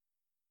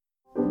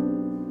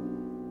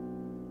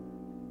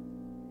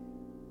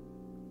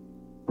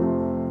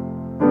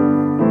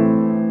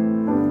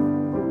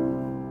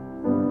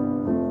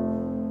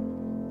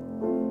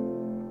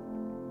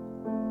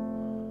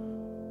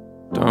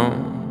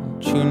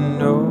you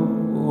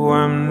know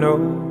I'm no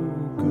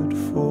good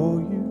for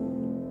you?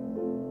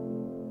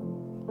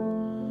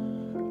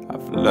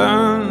 I've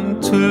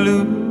learned to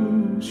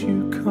lose,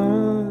 you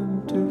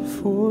can't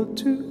afford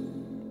to.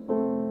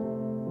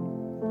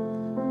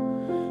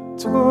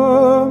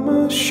 Tore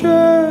my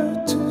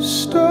shirt to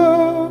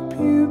stop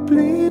you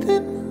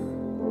bleeding,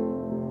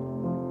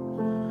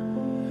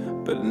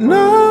 but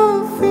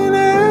nothing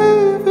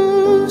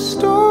ever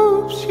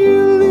stops you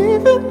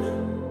leaving.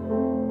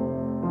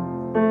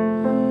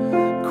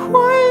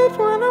 Quiet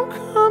when I'm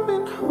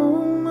coming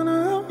home and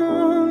I'm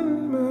on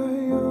my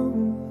own.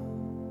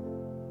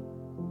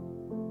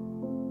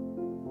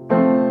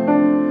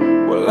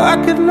 Well, I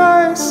could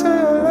lie, say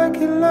I like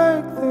it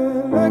like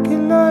that, like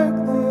it like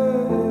that.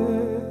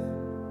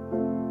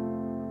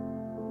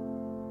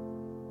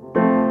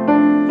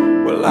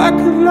 Well, I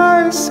could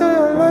lie, say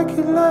I like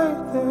it like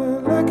that,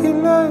 like it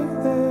like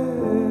that.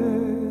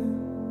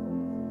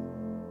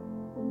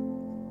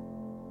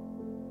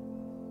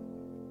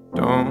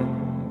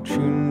 Don't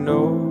you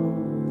know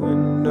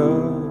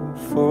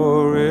enough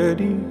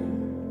already?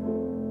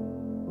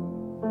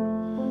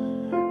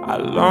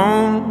 I'll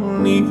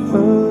only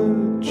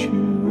hurt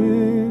you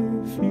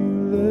if you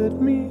let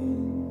me.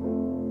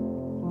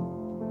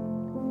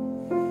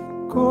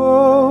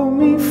 Call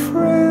me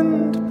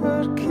friend,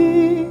 but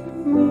keep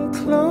me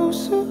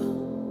closer,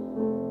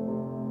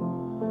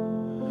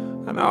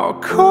 and I'll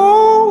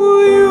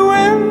call you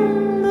when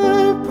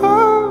the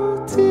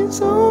party's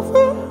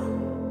over.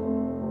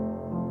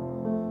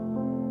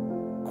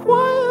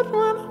 Quiet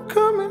when I'm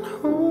coming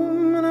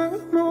home and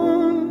I'm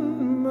on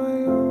my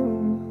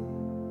own.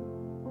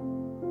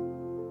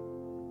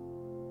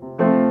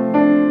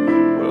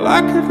 Well, I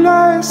could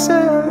lie,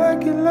 say I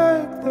like it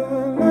like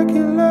that, like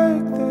it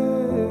like that.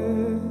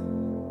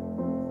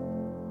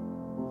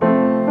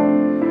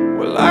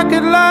 Well, I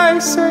could lie,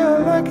 say I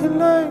like it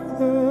like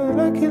that,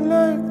 like it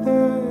like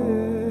that.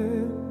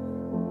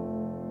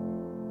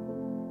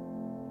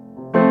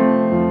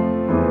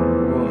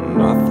 Well,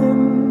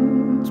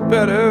 nothing's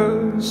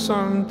better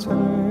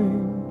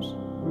sometimes.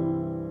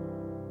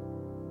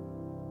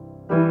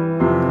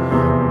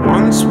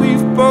 Once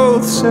we've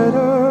both said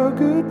our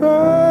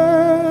goodbyes,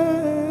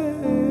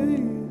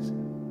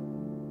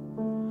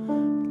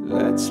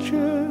 let's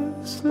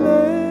just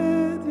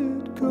let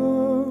it go.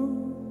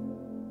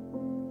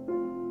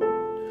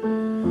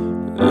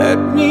 Let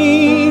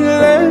me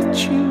let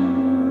you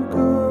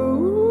go.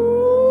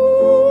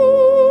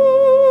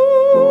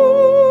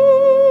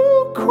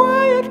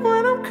 Quiet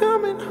when I'm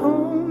coming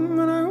home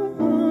and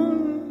I'm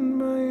on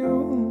my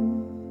own.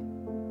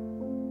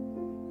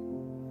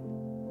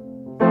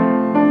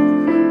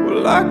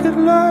 Well, I could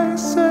lie,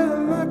 say I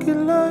like it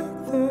like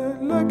that,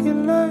 like it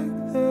like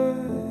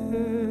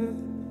that.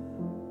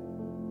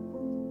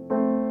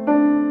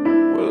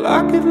 Well, I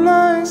could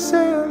lie,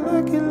 say I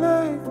like it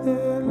like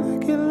that,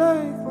 like it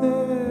like that.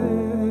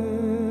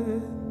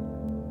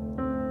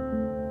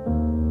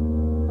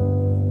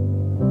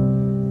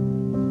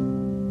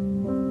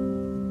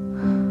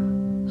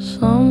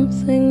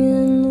 Something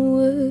in the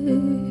way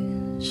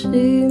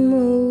she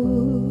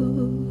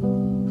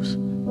moves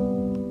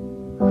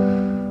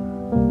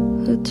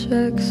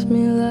attracts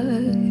me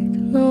like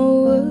no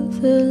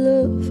other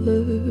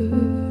lover.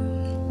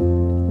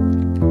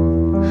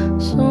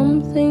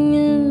 Something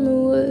in the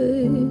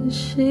way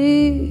she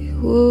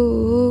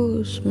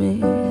woos me.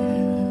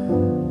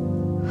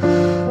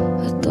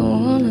 I don't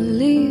wanna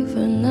leave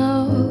her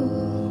now.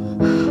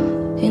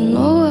 You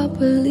know I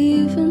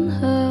believe in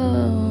her.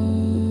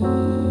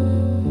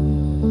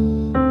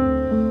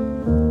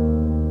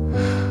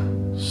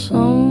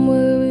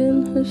 Somewhere in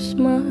her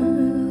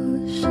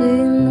smile she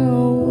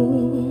knows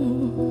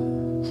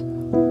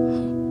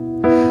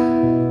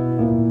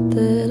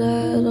that I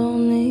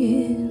don't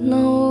need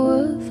no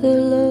other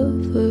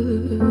lover.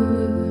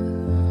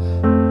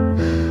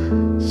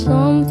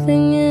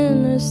 Something in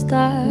her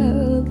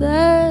style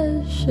that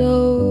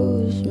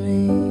shows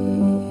me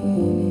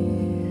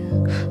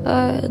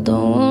I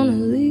don't wanna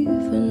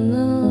leave her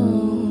now.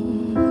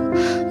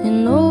 You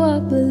know I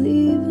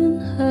believe in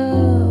her.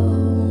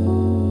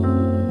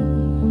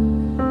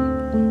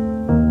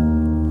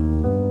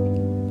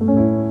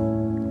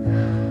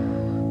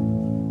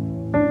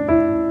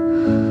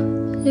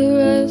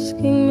 You're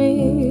asking me,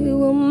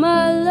 will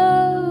my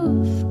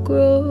love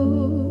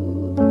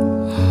grow?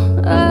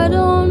 I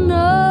don't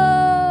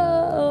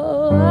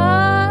know,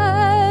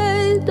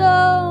 I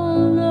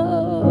don't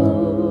know.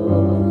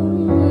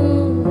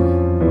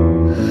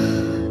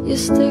 You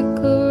stick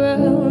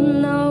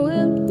around, now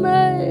it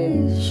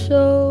may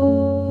show,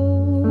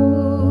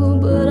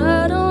 but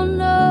I don't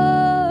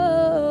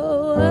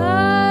know, I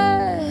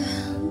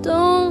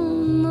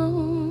don't know.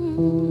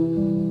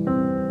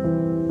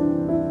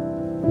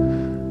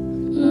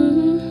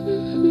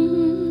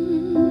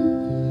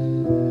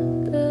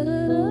 Da, da,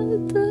 da.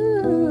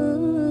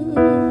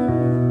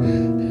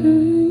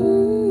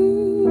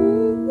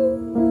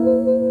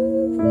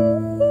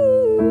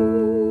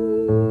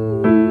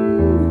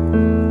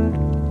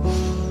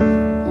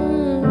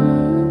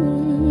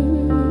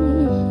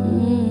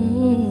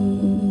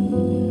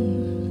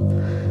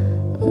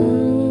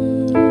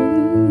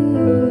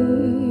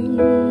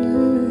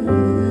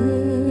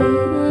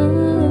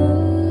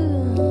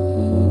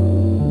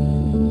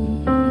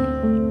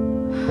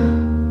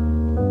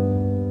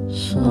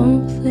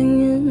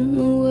 something in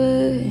the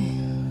way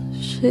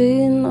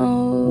she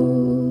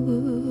knows,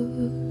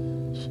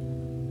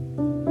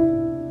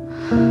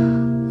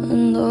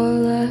 and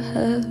all I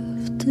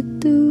have to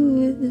do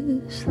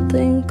is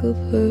think of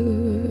her.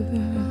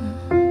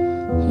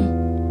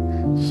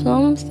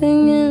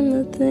 Something in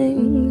the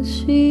things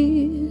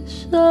she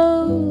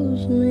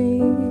shows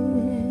me.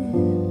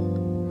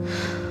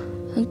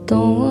 I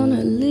don't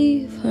wanna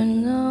leave her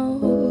now.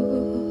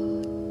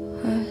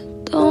 I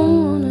don't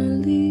wanna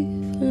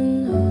leave her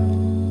now.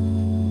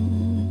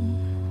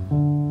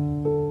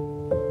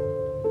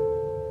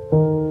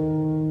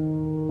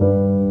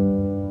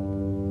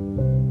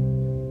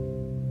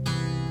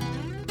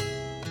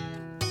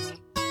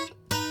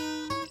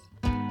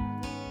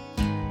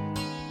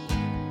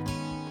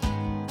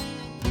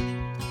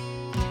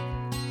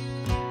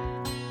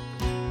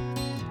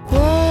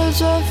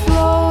 Words are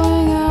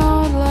flowing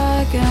out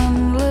like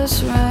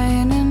endless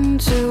rain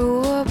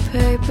into a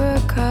paper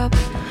cup.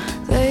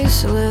 They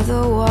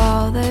slither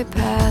while they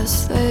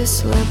pass, they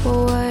slip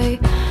away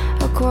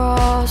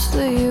across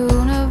the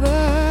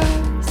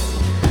universe.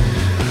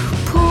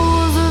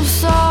 Pools of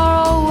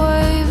sorrow,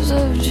 waves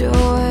of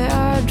joy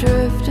are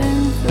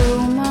drifting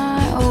through my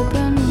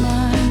open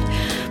mind,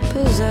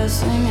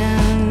 possessing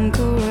and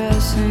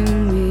caressing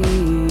me.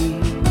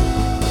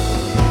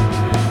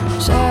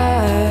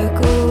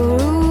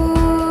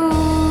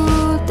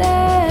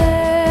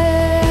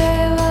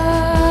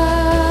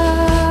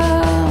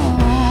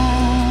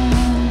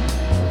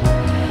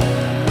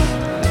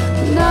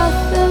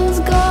 Nothing's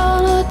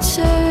gonna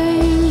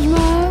change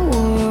my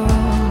world.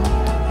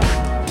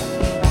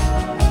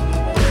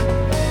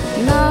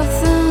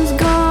 Nothing's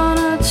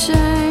gonna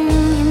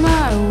change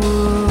my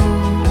world.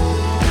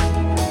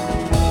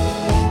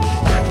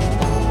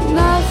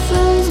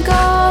 Nothing's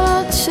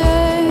gonna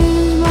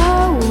change my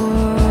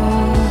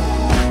world.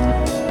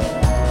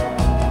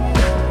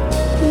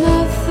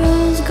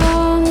 Nothing's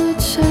gonna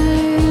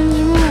change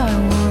my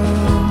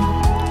world.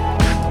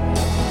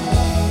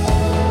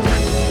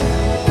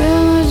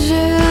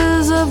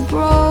 Images of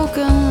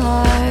broken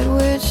light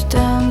which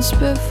dance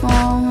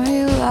before me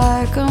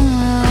like a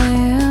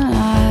million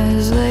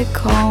eyes. They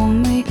call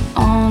me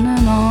on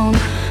and on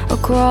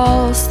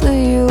across the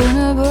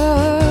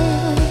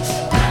universe.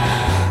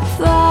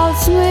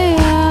 Thoughts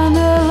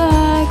meander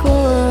like a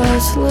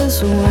restless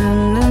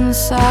wind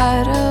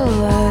inside a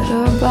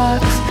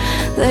letterbox.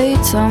 They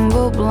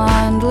tumble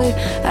blindly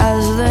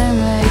as they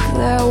make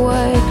their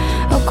way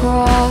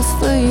across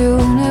the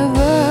universe.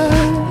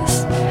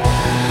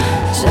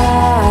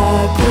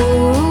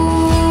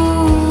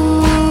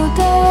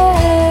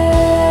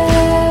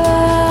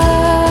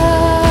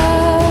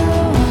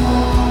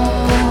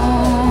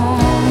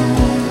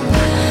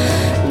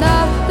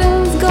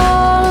 Nothing's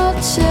gonna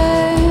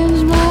change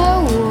my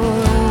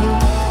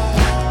world.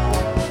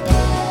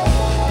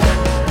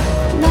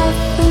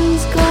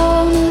 Nothing's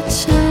gonna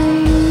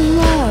change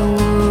my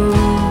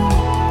world.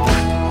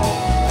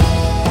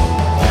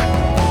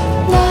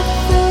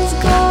 Nothing's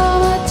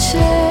gonna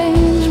change.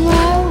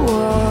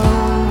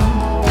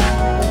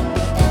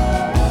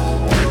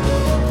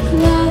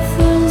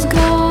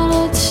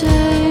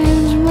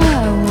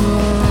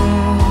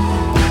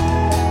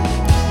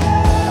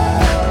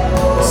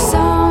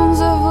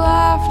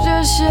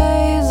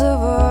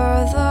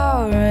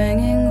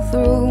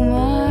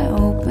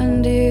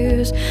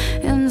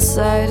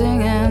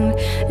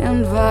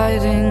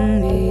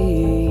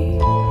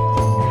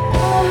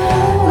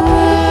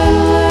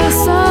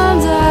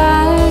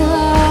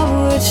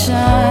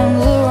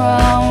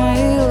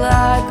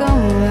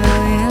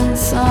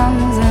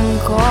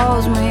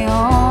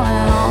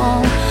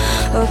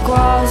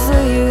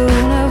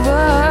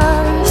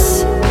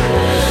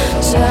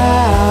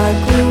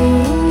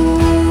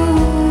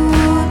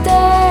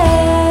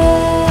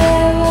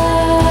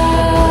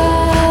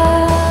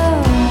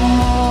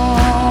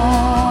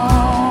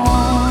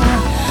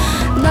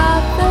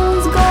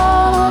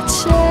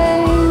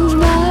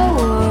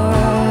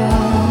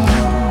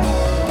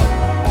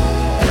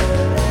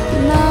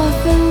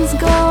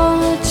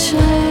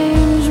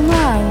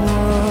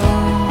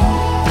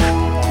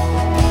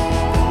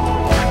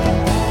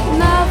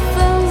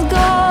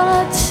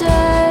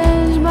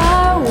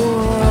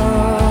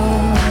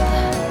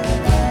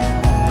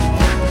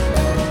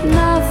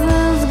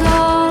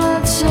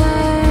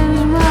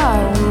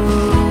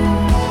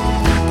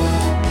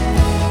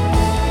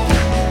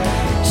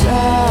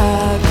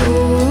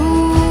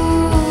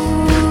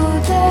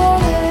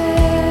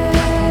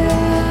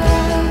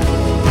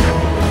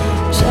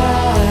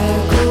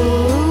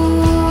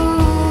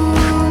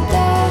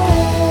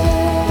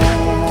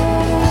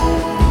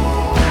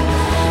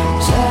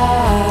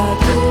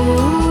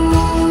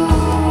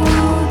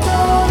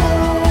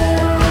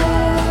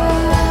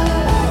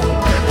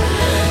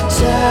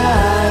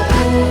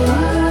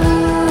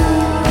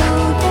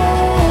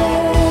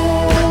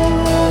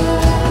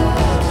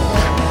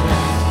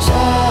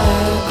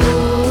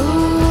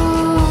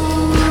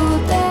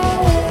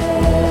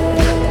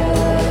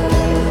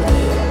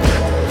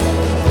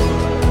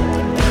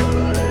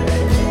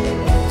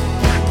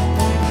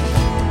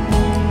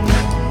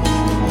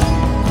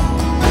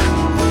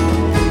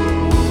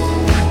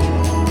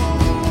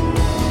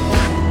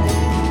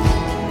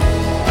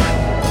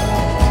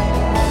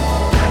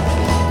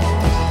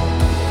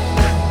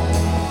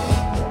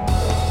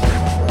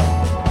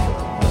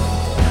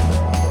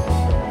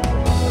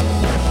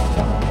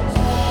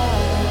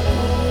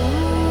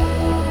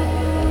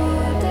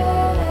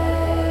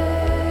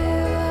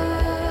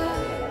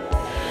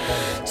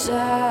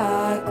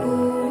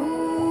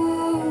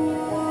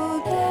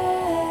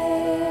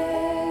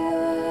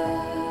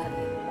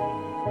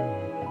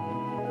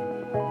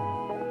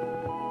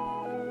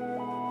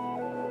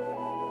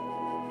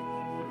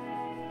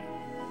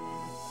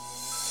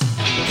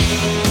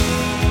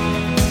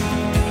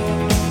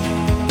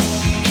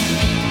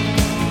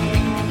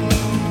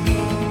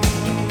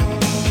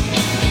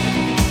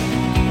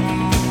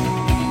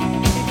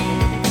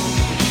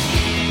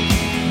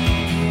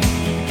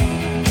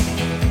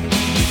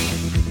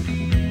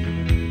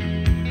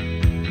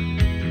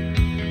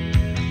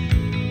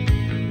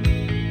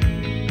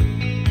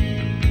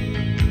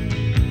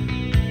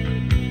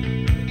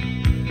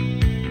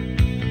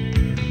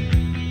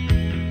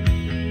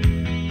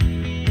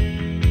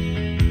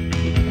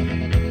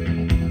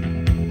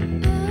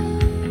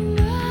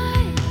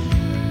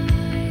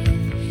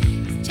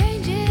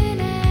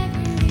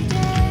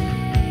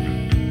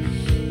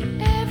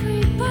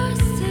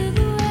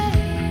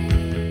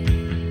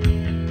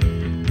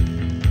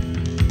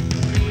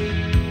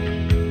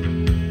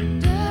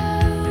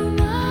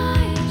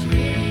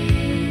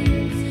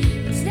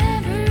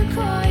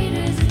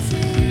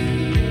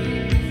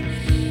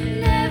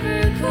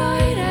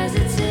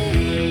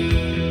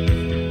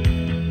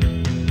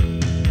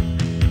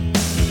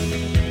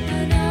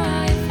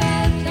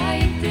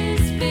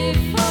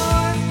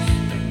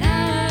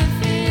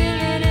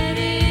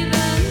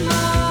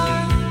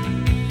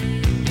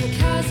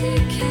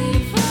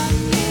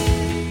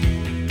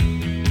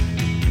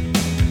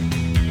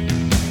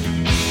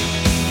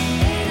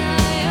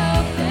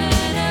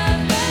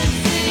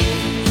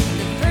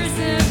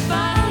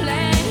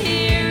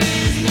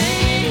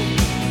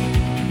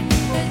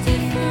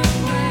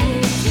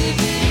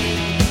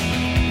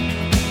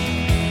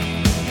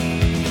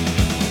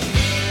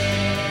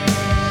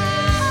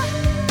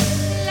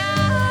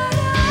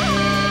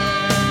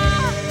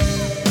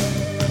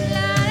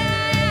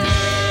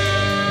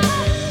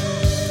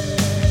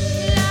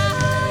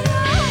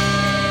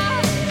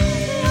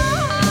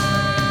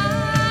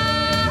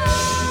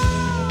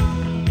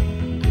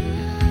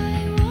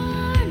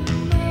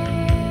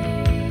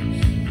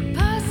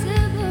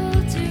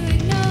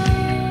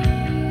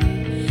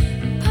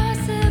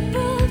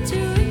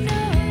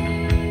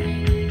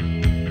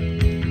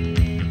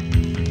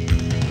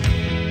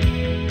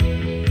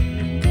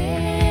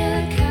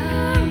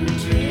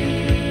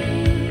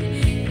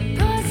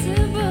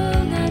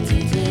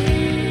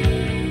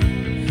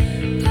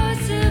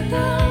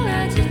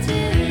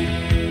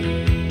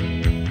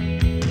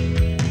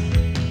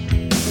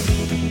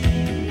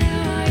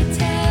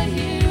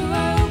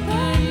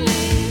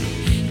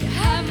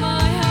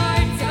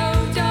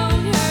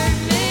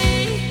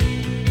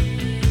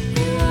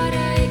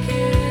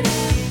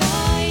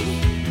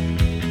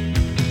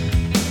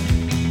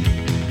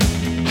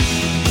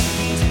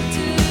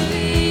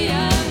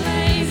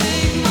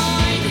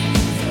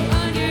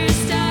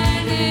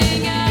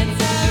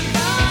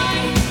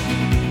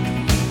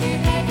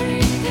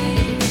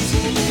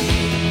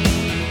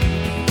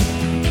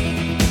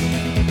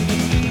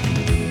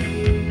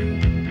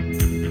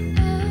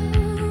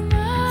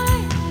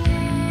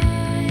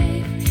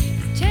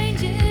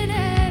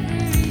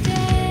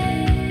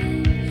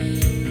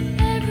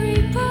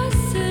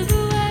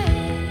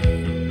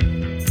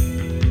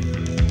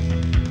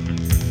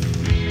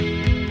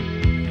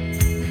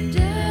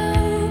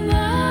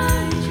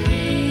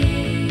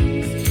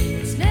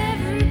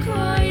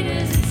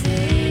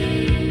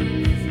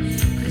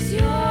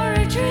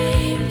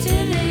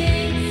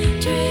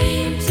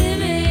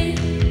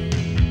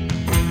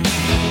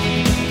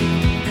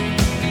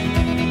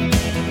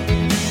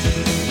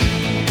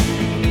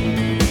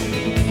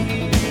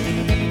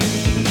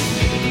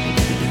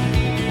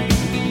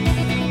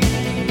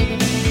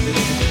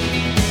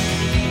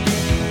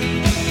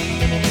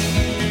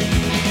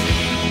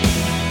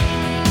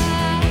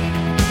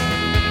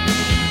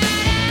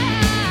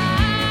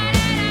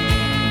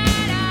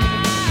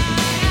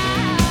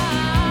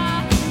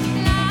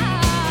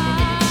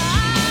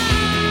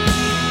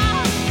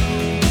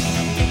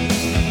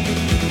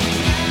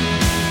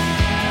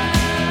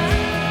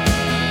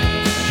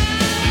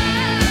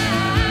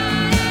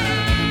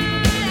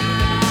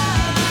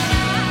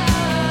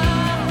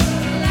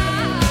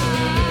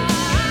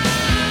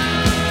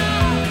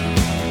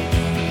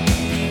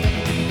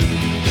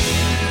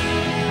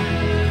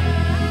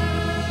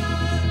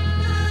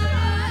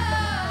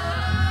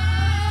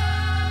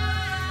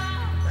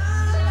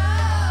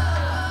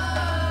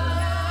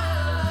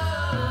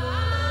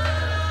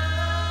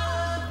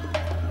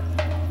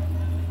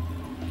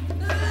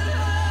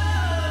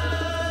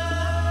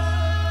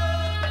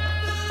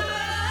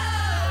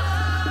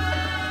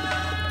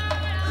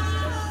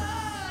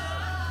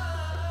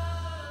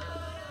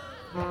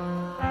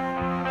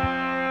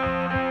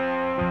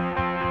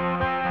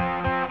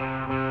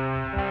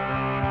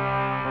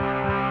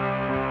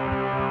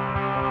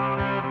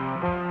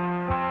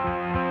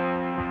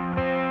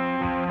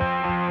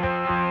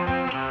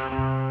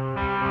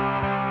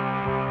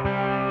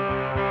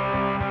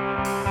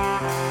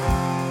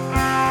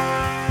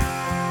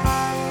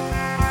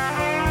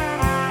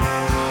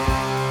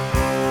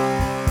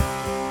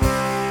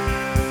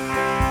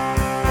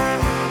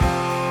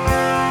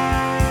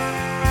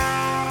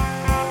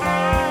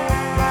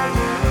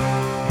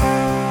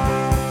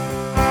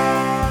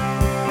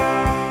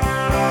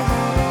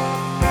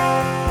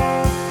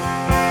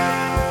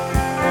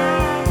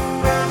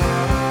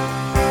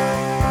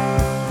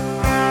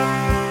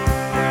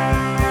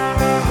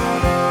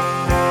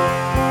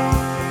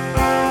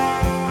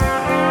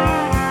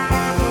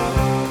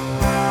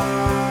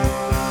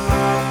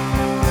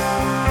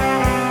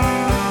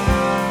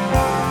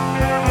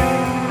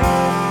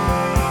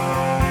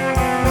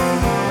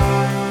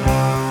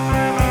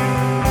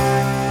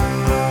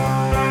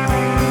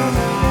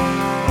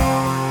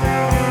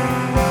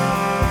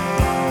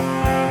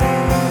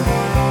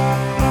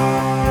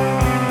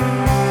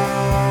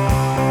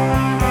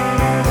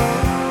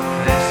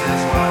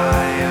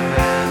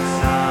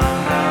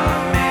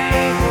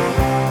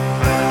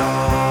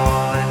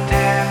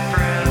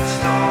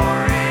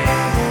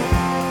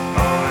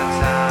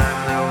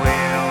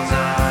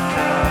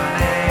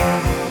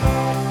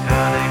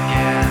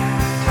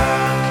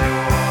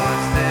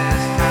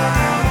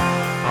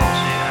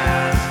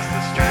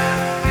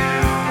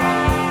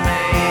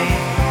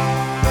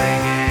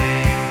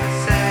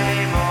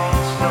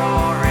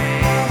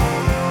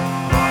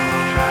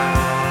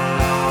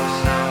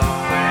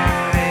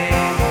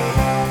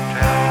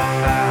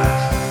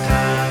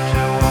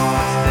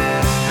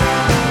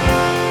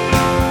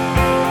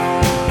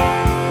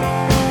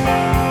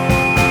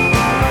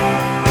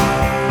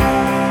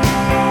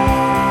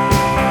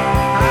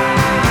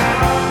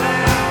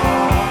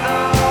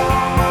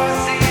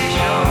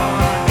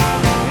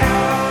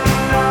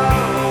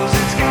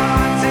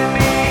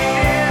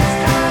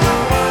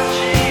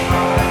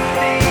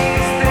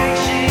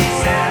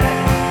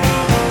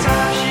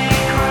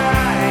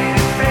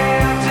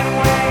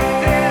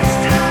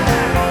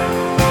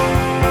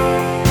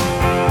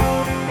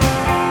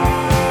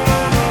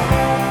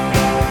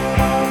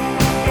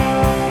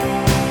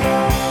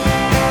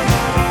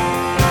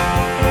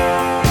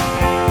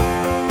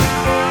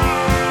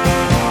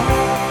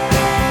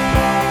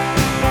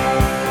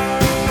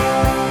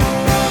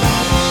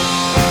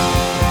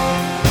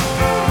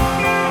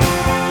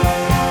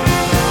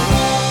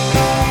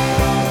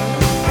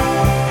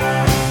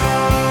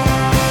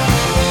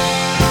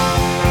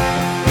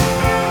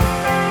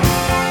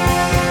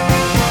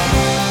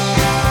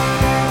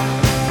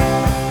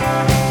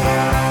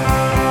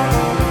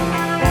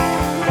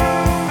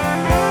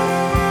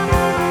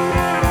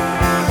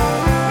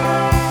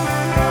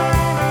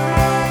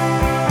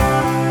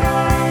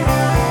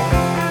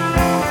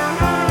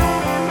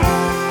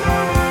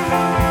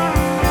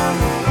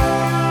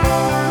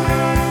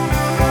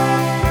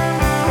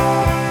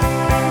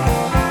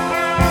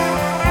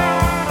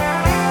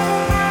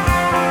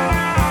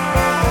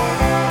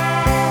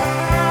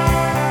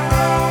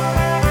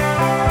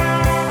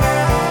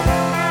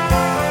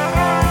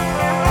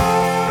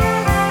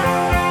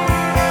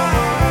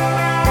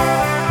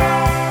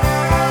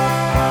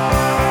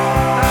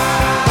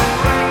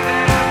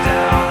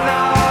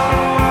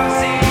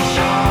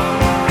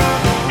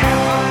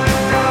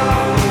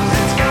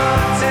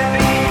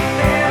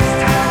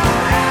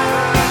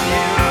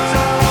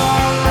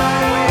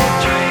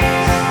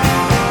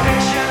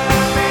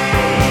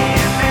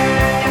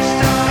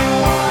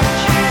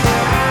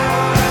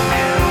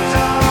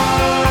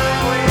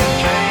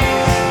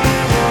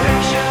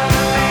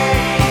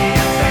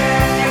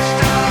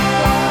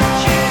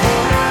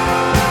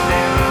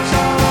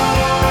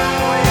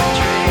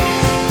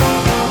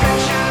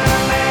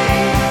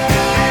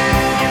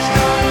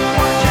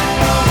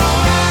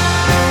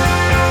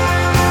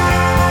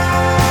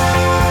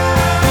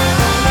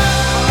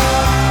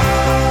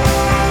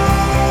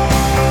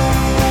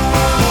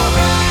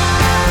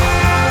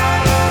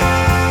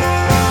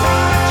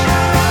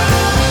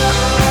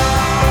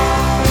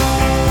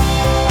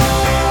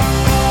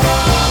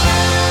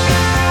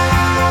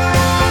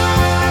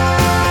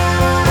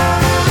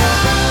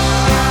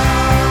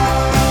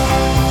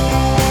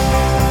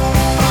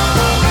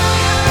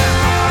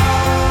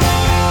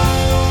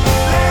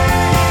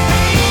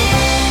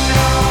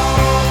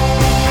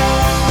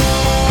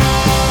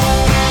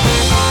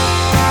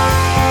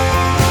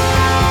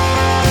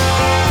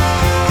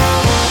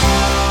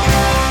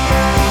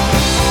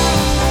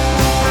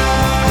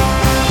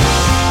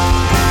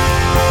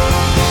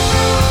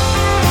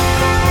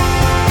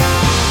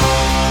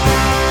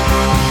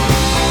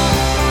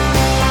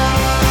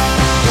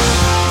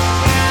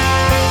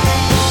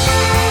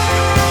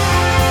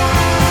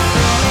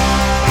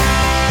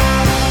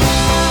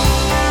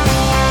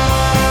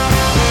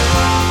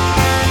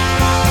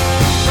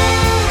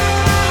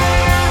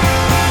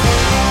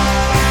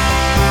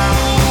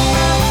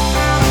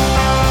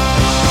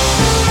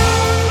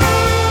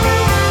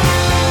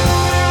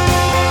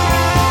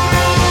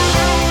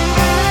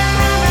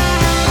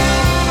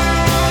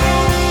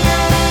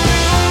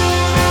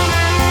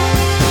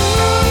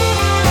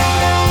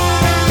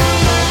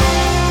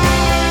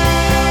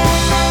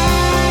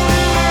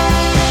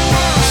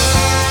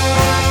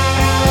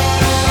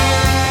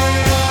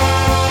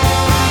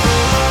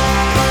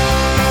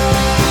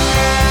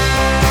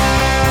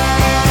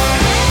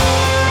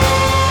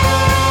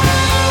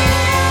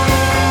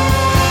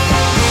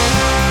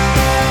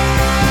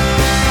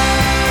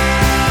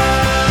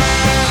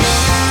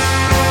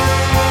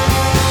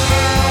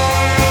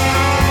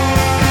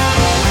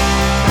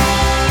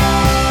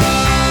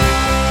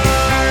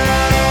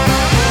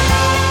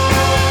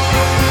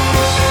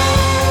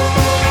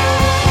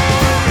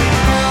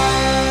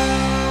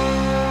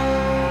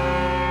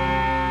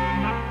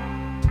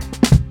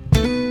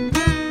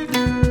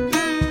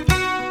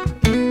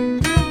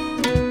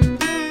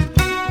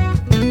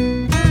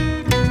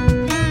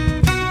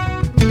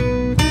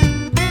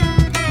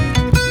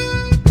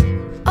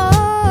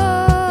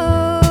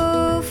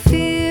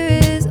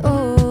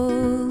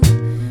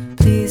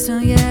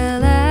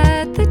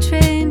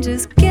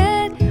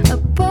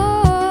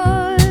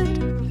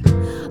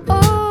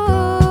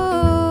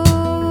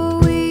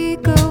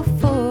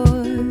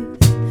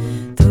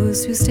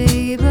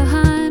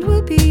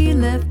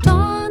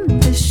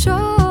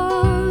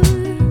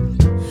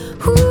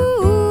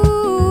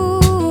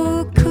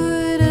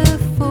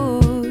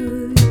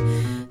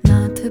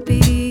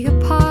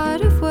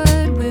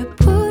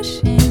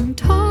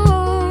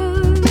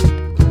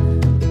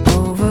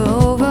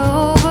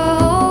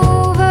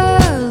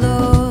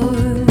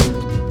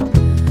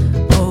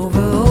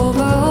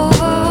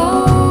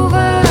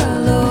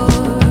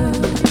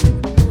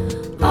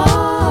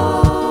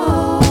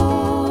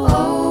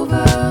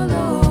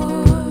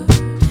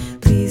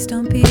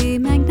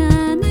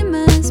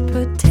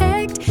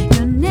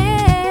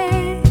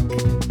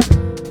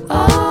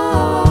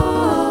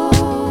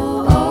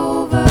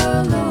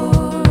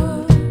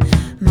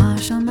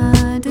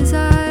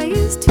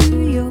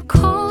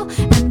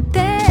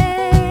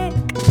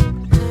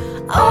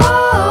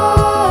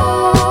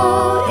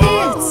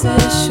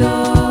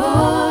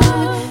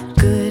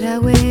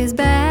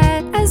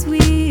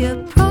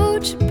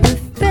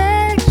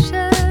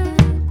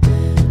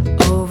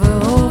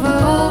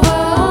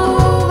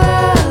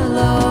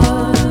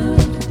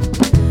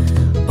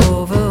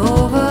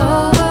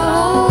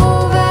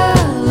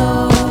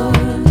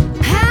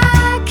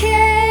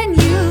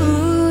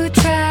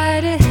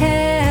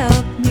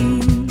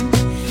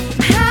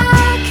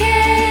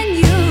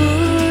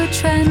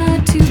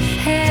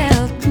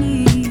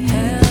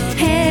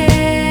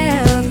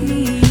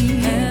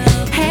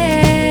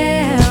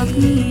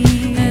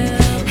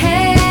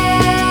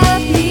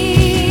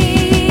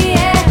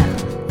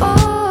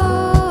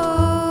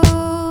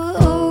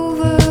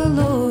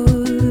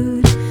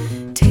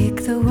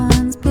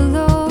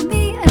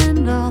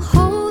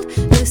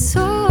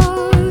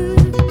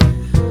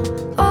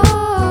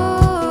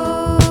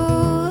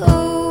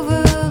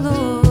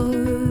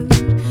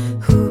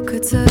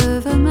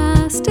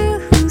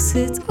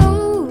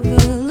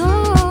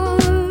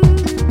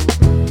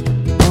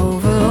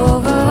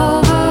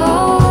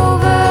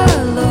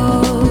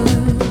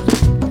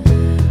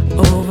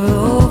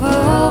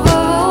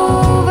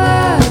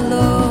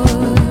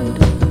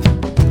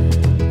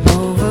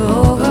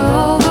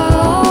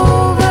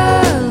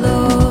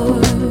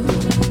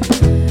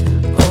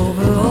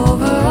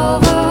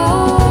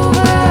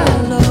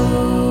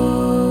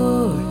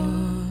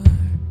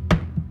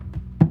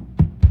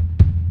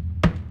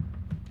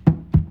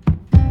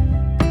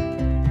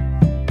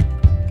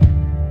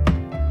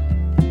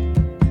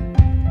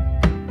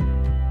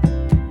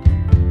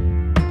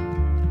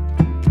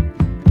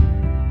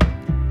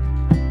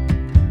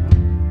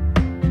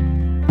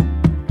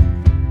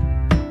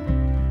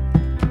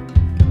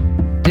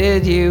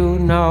 Did you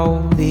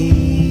know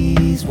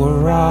these were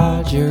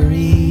Roger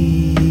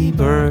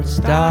Ebert's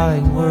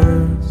dying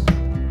words?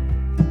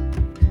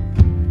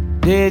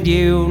 Did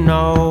you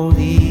know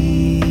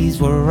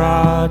these were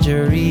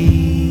Roger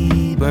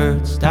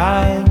Ebert's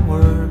dying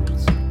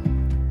words?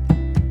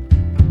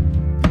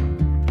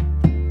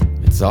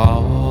 It's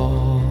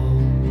all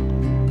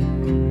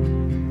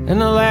an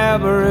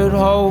elaborate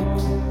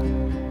hoax.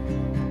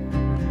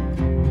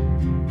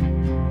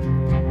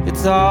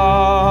 It's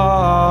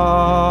all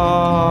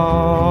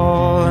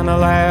an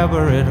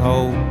elaborate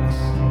hoax.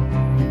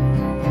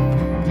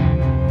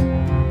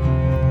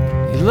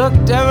 He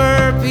looked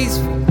ever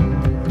peaceful,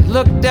 he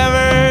looked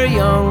ever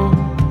young,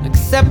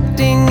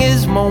 accepting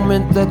his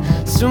moment that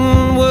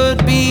soon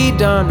would be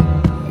done.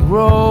 He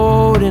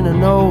wrote in a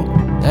note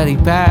that he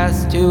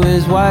passed to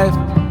his wife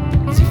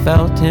as he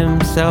felt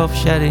himself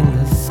shedding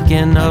the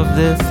skin of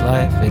this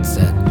life. It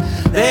said,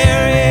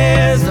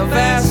 there is a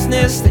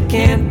vastness that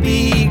can't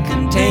be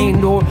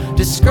contained or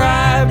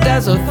described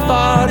as a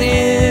thought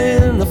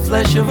in the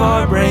flesh of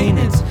our brain.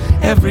 It's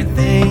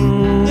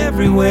everything,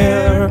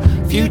 everywhere,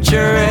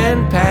 future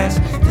and past,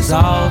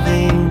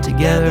 dissolving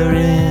together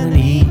in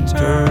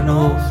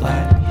eternal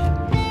flash.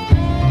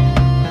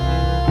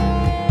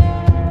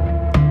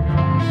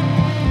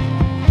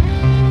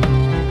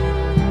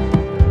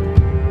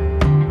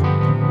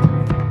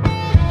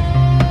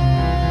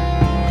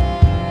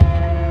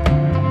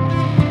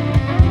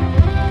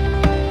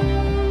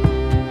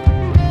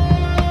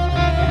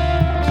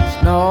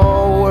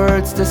 No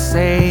words to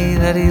say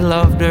that he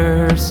loved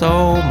her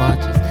so much.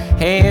 His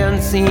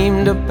hand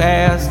seemed to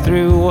pass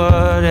through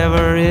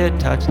whatever it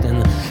touched,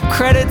 and the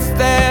credits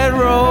that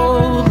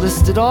rolled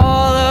listed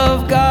all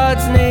of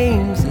God's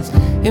names as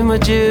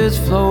images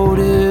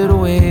floated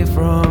away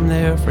from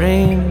their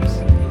frames.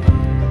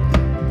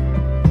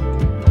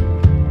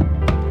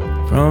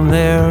 From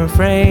their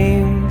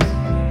frames.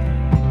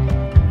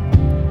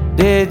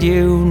 Did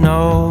you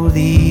know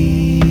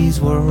these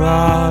were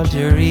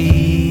Roger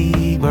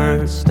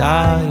Ebert's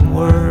dying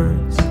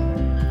words?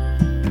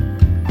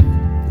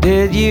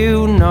 Did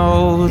you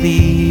know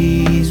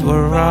these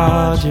were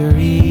Roger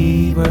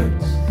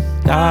Ebert's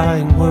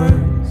dying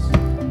words?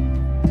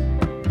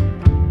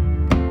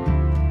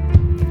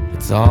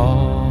 It's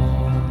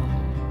all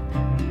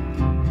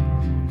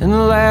an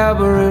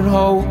elaborate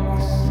hoax.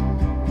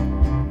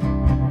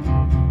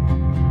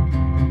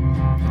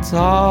 It's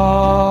all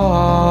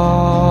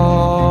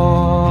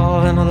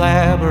an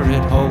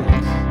elaborate hoax.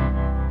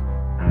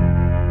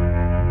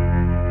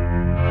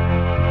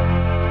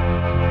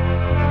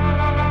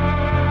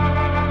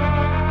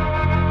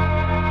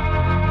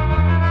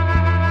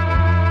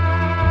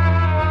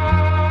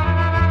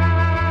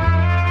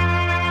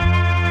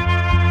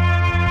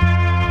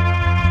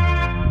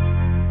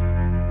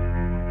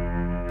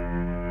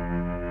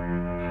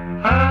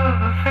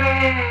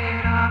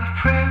 Afraid of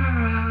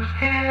primrose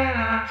hill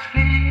and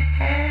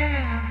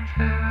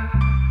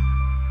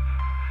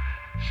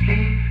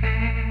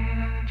sleeping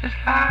just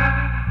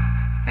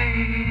like me.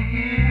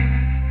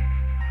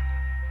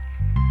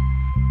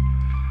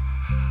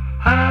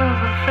 I'm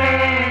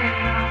afraid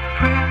of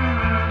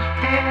primrose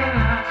hill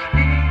and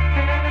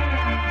sleeping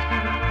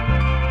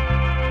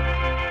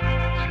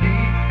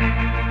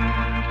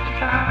just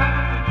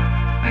like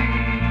me.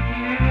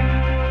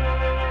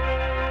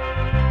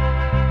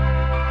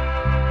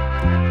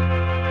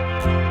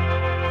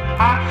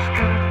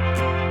 Oscar,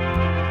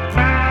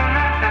 I'll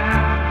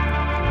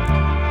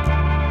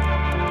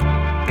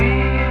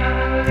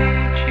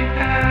let you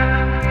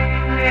down.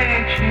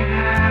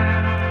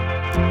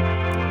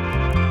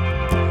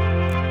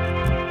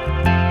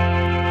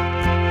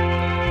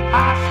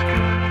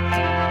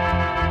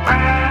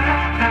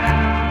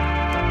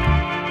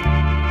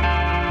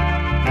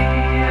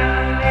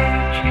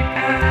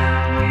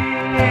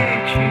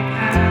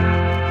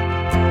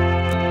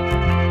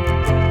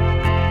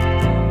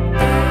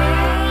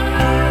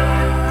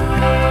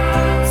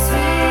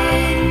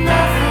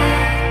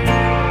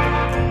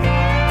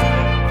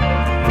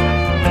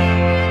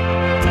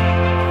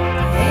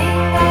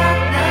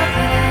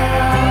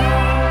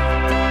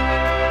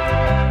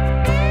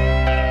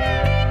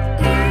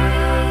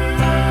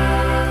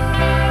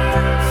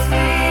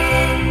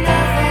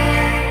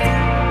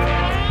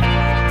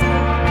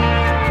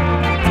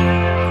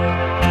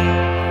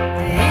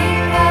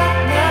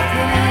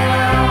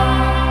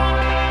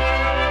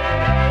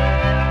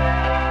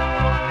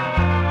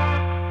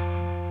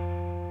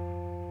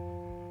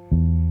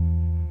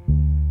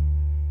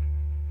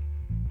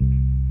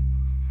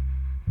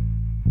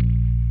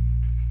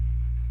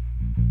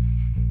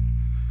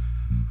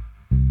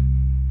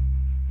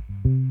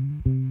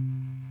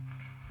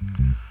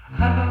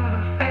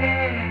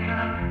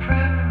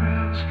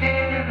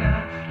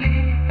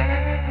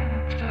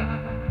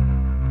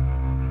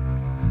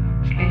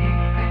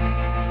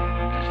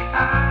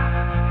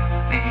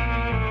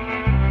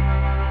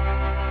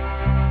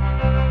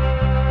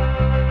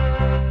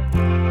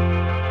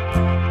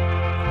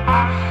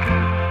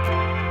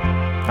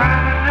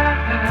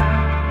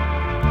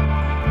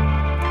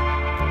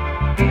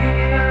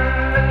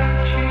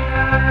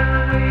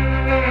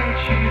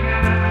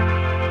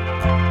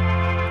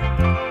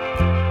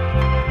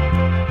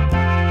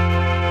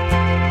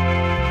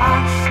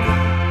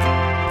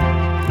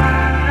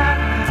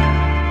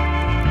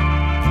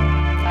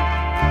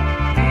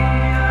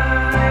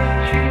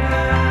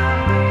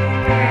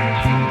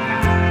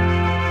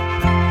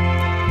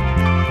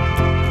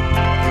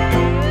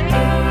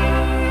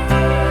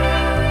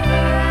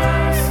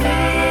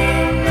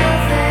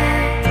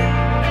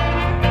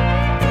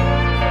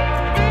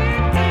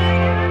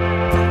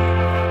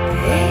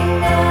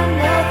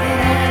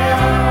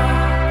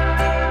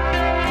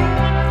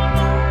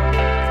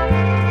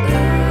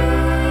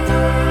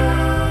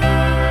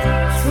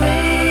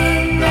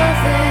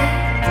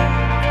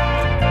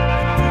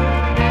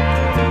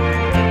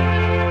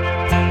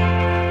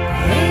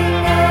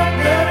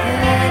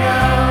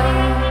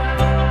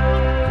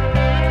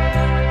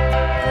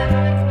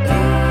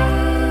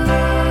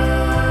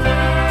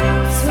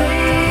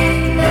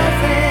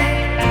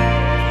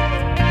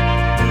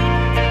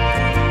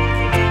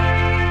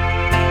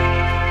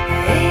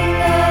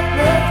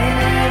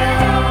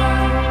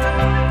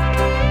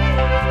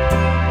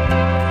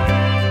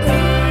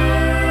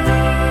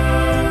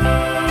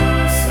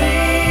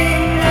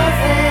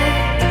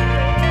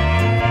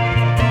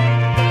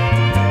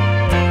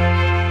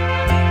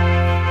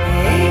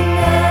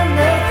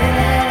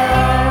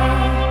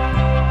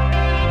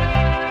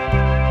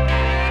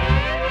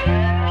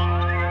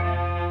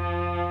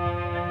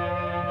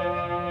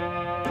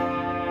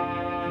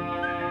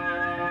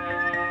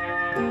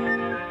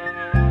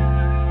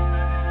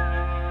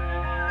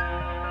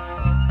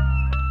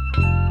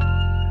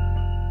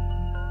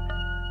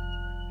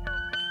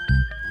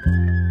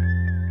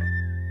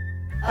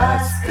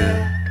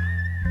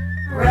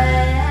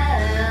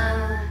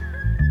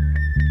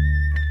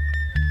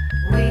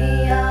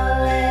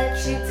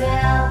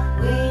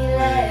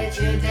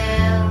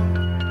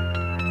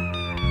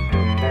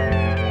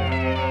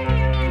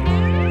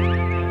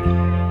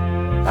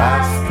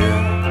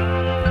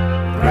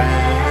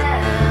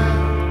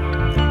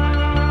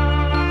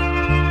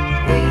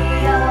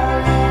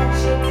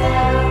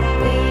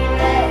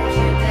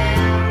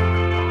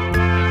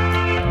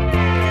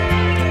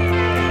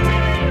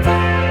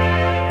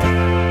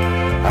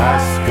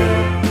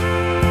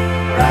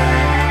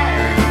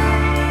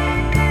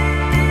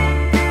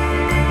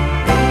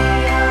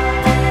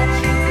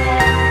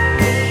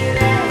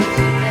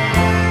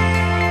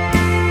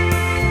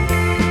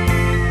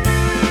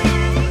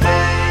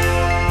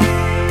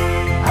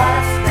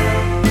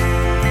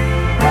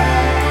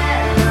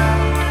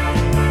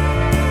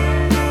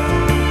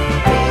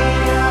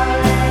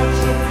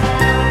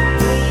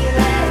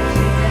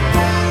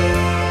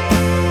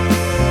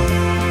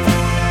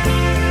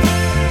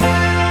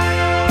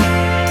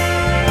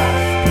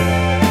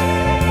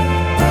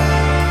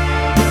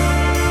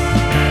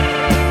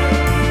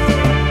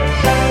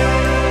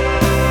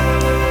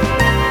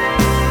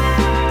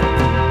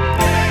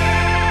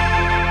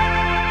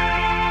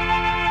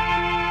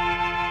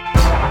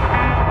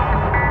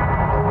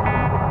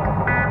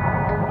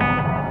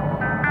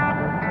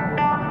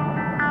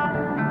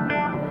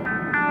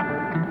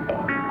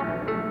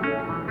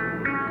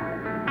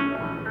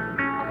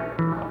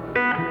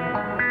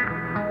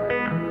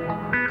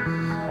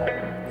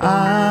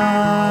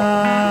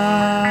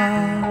 I've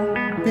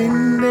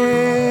been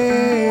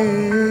there.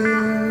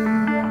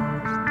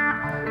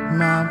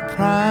 My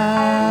pride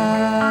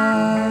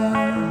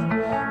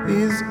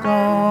is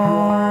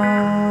gone.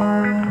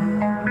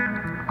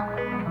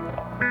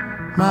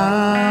 My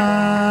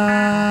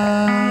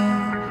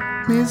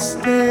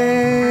mistake.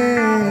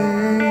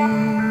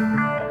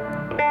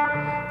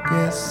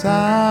 Guess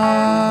I'll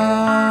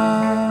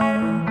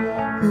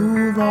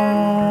move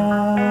on.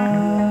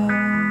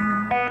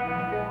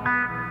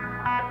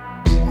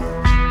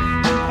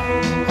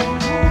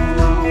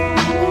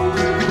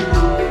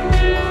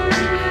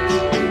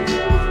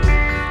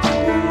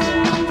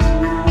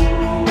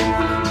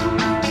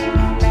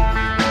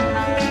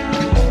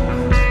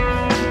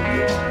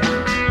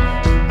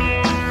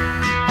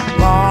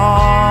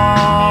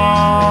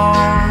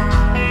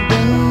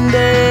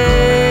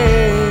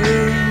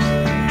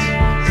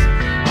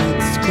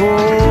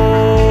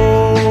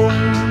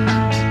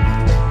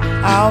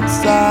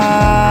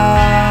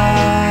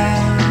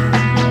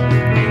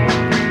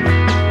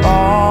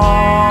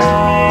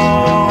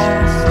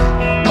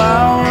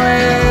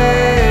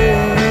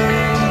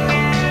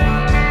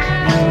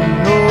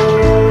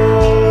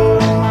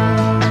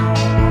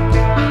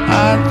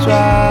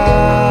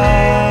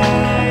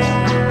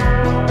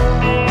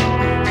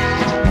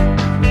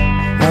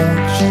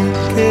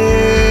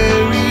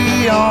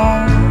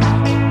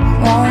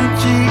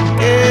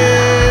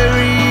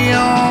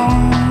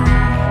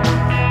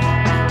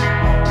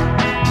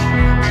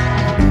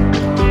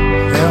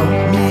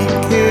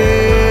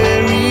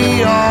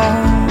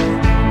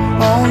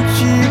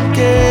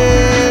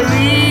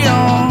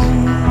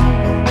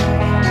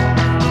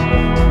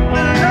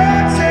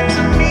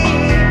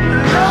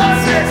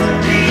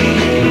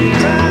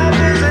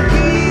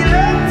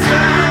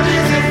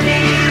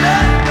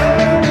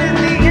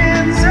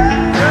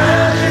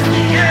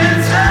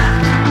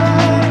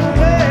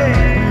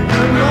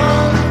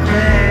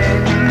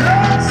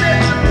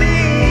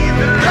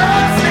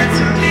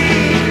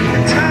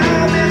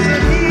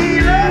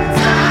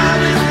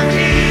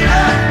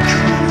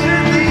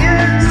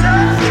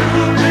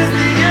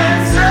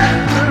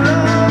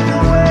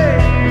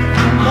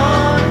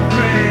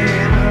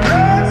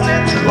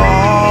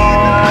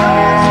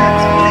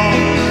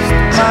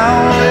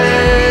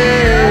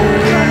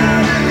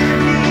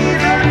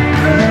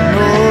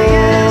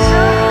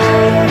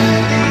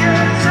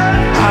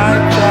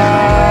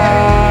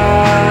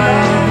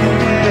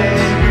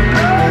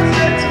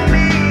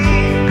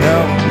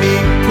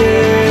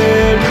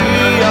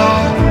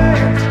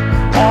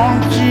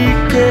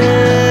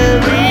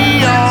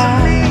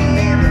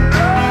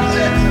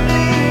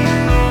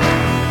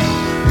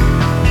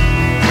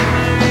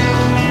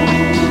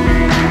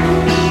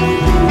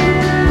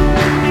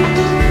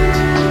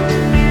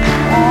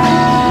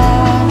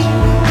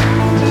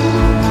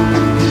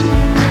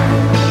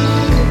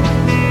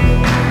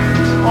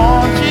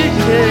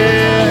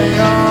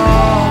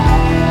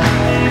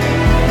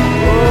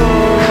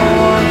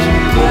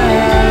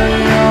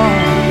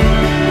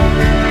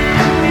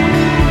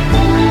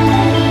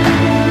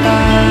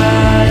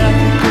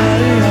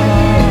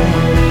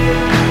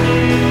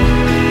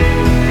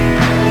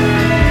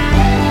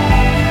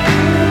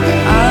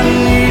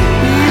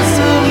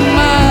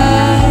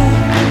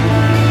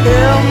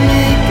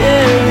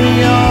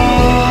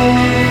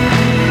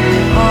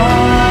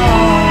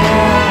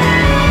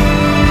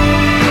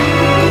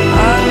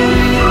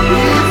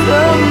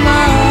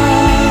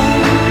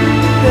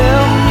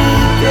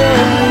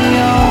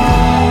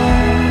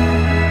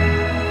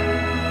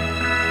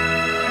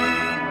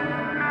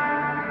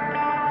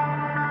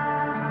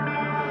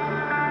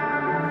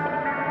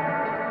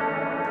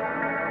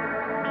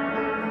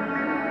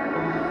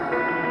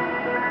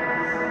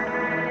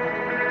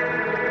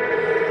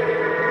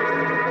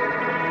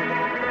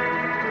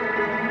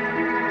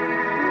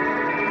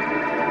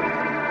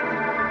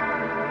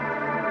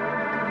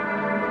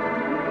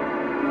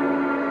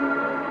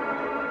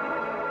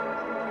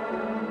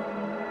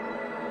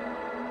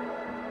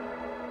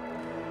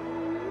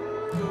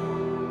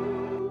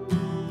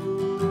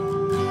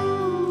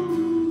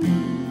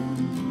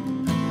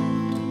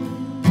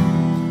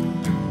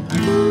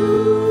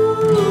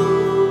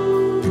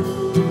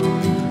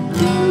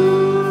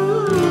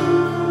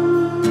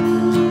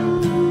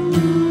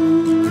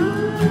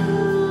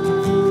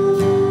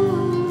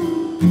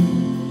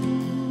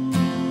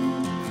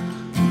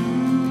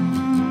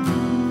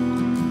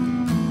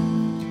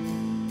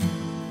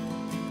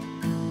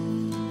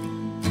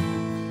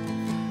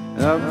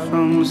 Up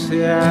from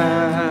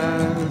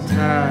Seattle,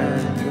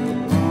 tired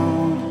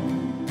alone.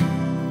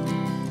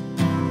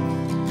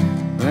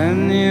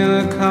 When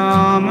you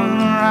come and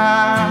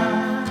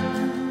ride,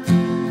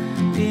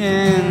 the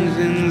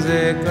engines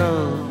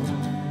echo.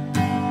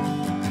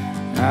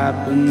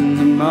 Up in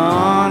the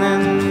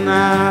morning,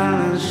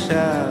 I'm a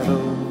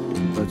shadow,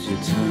 but you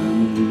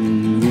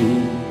turn me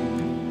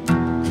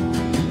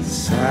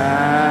sideways.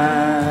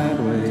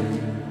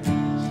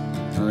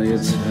 Oh, you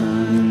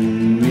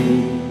turn me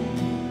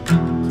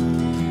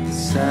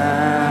sideways.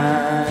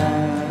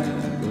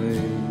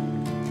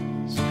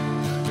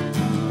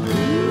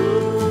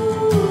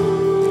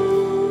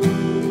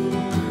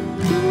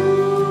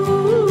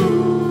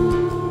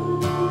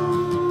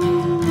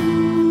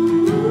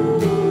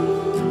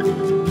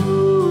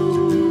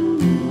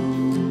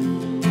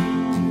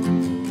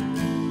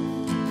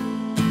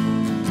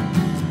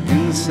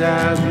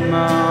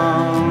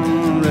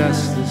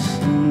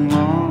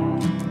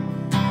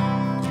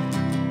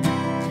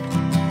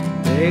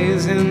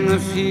 the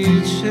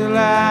future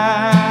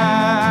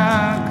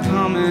light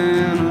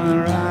coming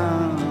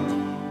around.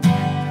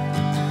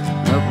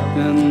 Up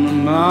in the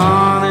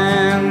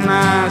morning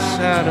I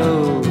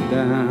settled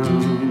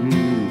down,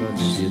 but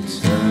she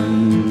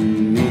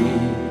turned me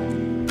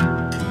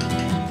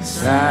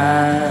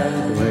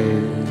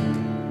sideways.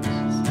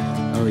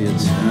 Oh, you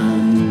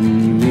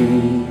turned me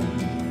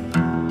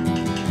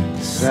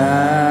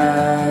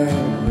sideways.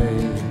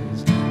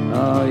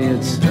 Oh, you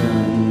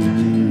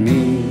turned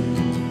me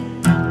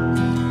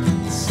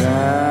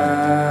sideways.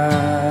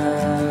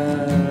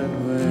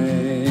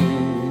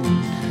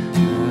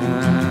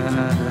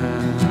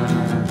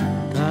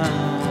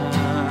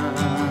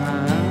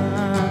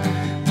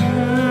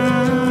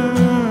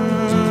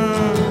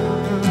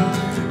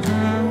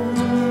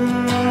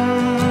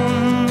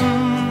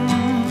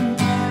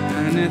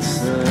 And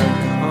it's a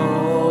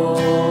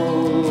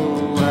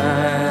cold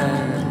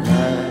white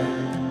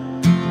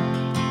light,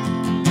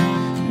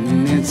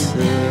 and it's a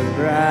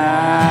bright,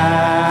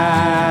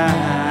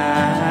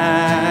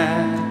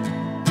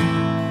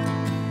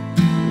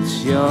 it's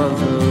you're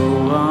the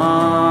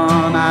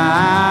one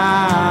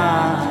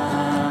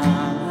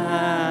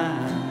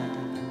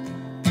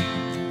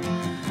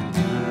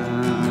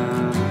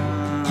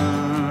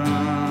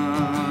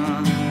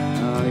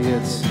oh, you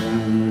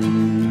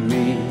turn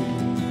me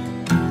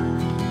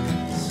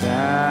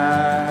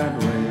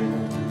sideways.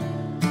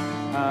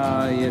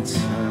 Oh, you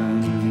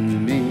turn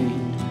me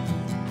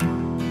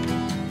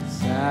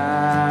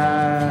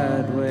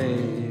sideways.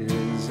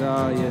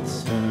 Oh, you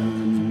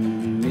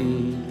turn me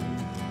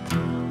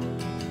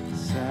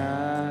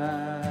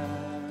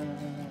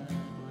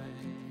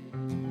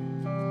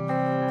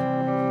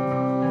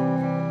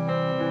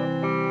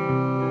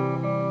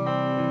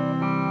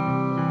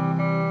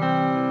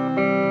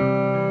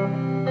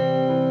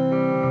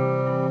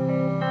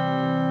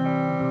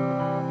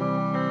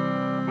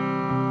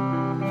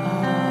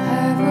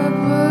Have a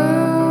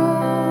blue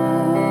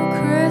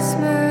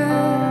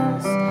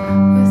Christmas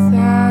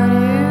without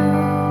you.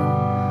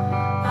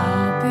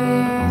 I'll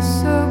be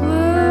so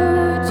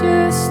blue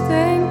just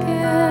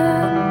thinking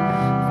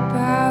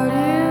about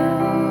you.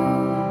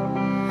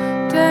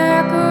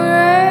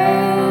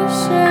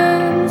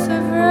 Decorations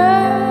of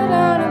red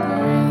on a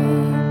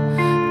green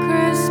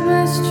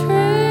Christmas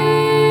tree.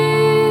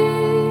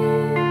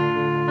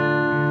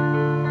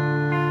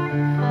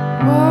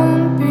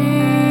 Won't be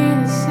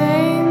the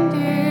same,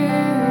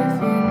 dear,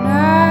 if you're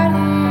not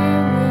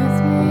here with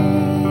me.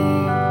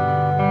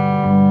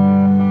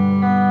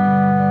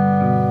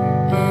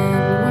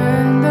 And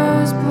when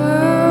those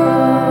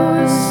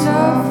blue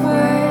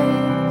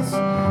snowflakes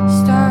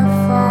start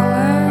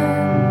falling,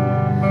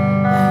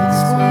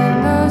 that's when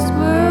those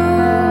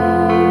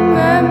blue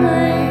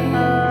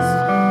memories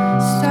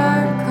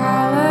start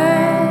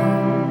calling.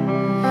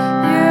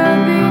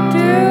 You'll be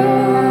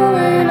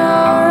doing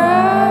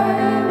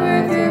alright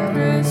with your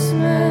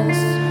Christmas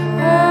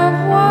of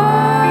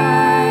white,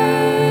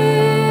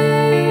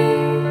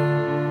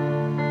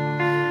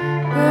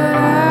 but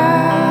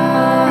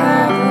I'll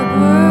have a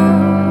blue,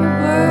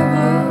 blue,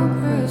 blue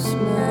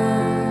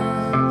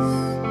Christmas.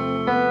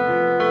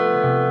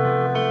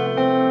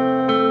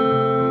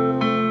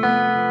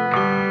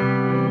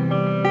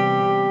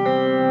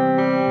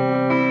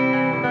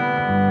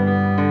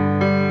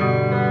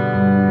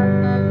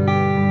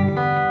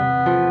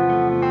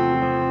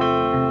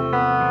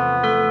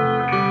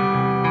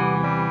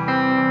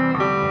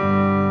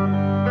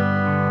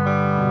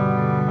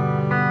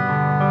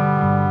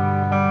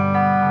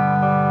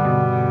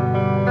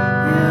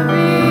 You'll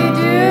be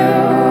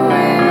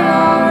doing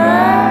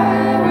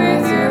alright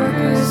with your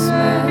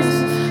Christmas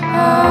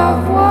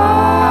of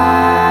white,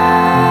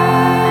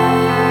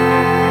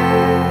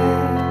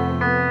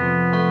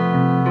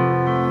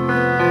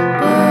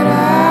 but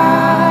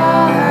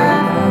I'll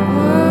have a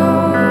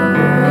blue,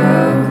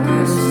 blue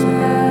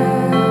Christmas.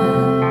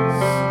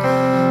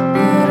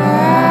 But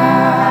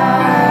I'll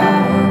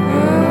have a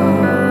blue,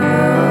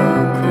 blue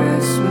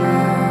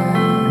Christmas.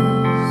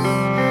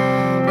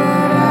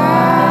 But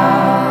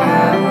I'll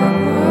have a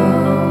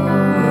blue,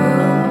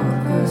 blue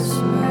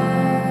Christmas.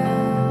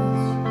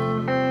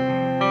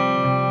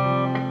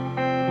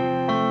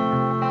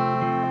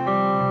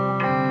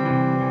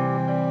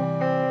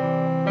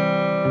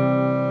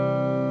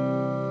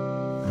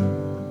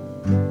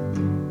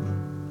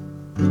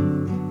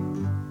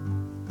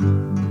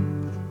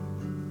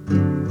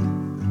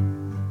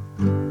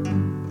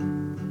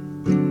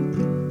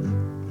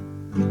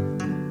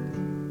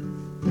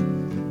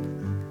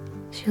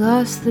 She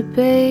lost the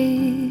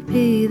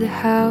baby, the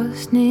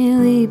house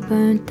nearly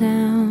burnt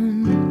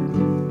down.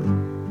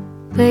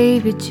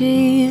 Baby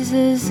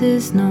Jesus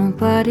is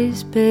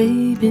nobody's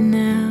baby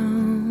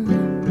now.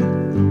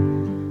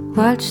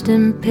 Watched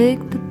him pick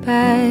the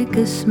bag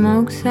of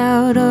smokes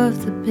out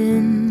of the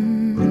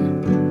bin.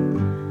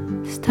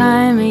 This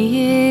time of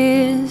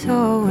year's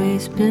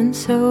always been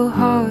so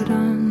hard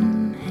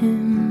on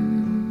him.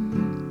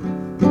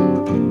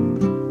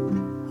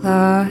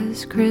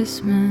 Last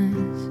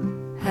Christmas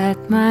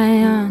at my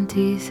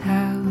auntie's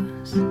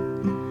house,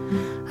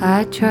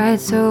 I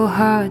tried so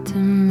hard to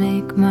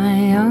make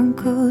my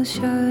uncle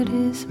shut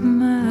his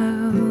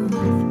mouth.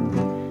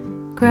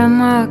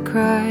 Grandma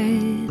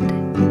cried,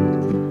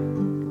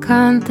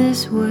 can't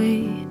this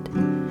wait?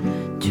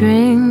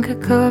 Drink a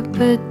cup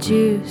of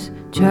juice,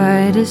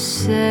 try to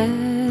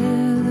celebrate.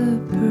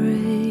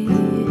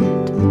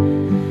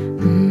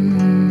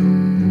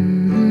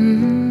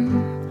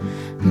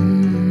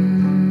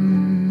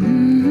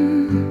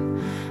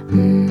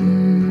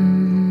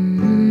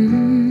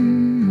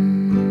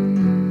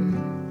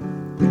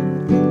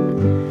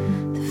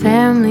 The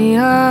family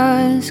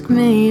asked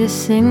me to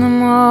sing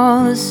them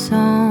all a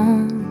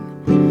song.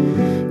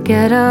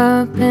 Get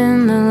up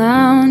in the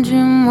lounge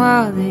room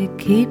while they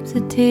keep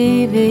the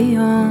TV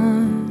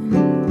on.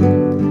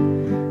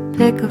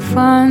 Pick a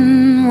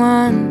fun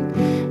one,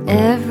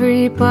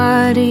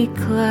 everybody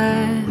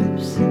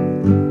claps.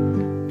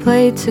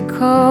 Plates of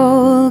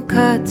cold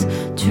cuts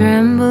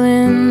tremble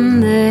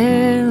in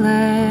their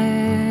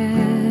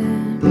laps.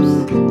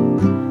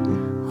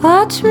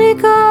 Watch me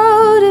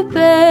go to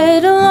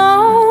bed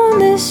alone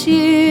this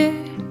year.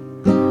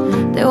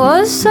 There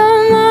was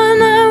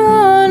someone I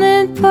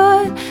wanted,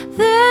 but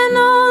they're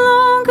no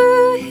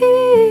longer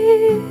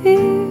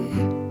here.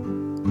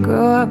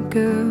 Grow up,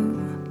 girl.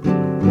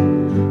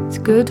 It's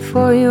good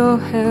for your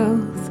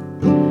health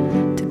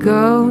to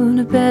go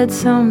to bed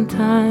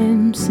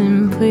sometimes,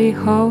 simply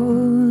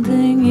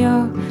holding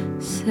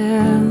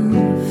yourself.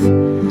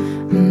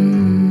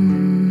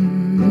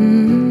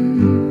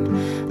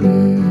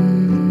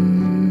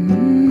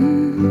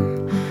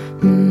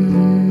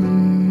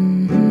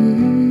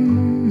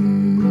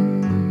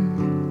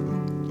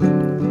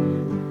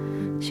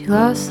 She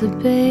lost the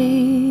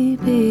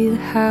baby, the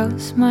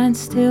house might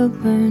still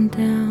burn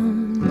down.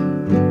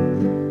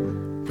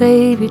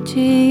 Baby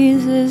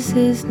Jesus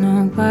is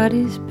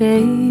nobody's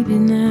baby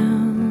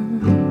now.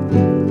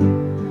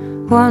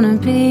 Wanna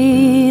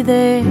be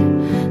there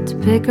to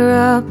pick her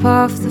up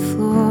off the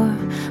floor,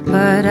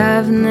 but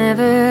I've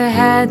never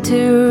had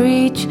to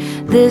reach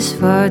this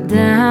far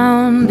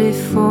down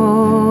before.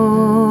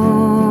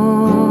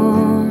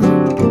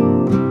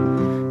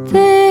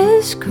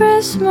 This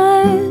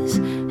Christmas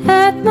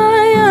at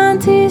my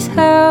auntie's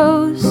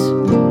house,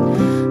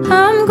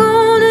 I'm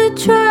gonna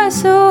try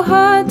so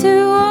hard to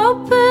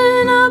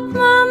open up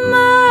my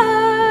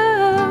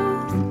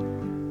mouth,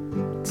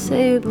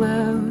 say it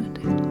loud,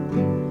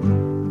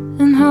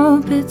 and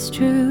hope it's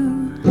true.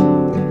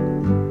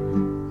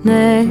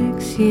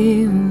 Next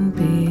year will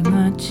be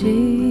much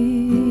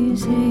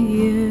easier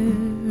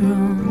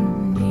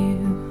on you.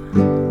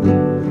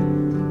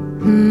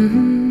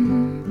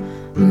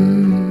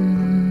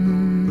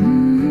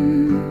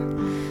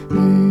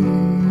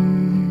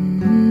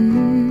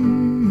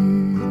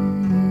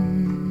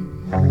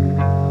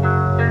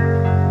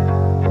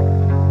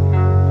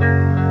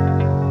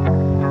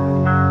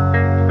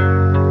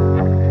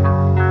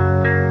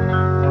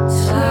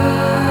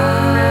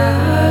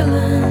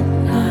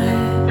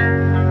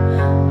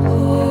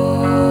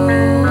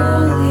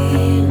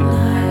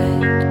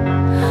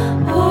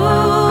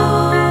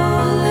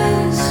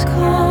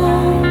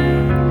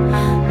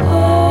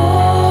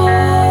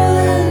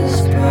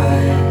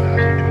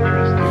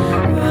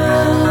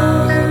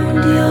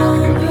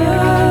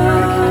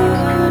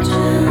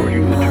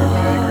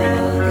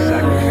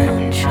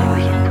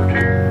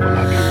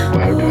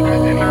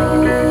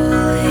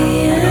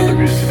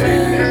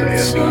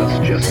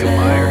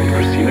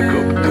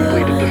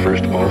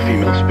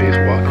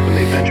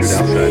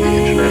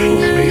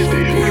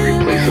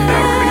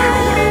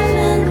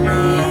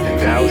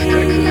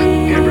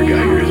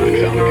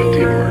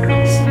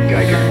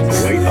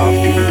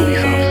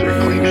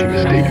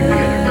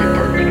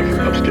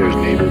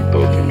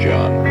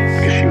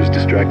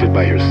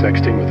 By her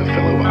sexting with a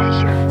fellow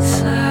officer.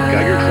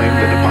 Geiger claimed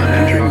that upon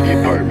entering the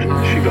apartment,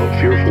 she felt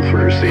fearful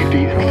for her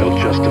safety and felt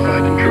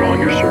justified in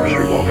drawing her service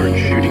revolver and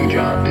shooting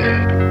John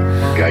dead.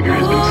 Geiger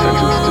has been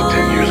sentenced to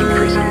 10 years in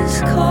prison.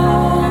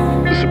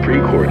 The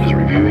Supreme Court is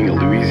reviewing a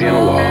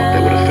Louisiana law that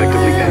would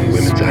effectively end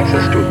women's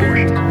access to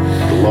abortion.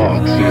 The law,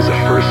 seen as a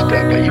first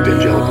step by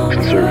evangelical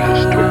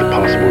conservatives toward the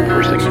possible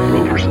reversing of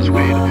Roe v.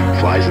 Wade,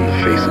 flies in the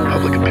face of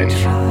public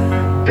opinion.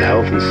 The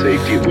health and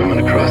safety of women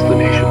across the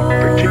nation,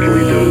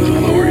 particularly those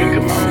of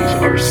lower-income homes,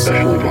 are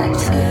especially vulnerable.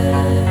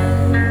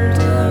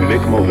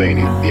 Mick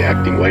Mulvaney, the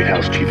acting White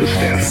House Chief of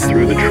Staff,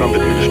 threw the Trump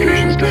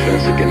administration's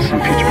defense against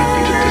impeachment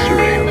into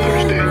disarray on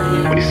Thursday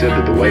when he said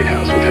that the White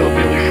House withheld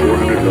nearly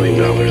 $400 million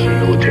in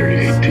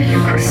military aid to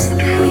Ukraine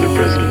to further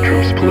President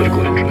Trump's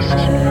political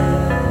interests.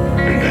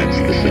 And that's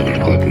the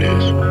 7 o'clock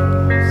news.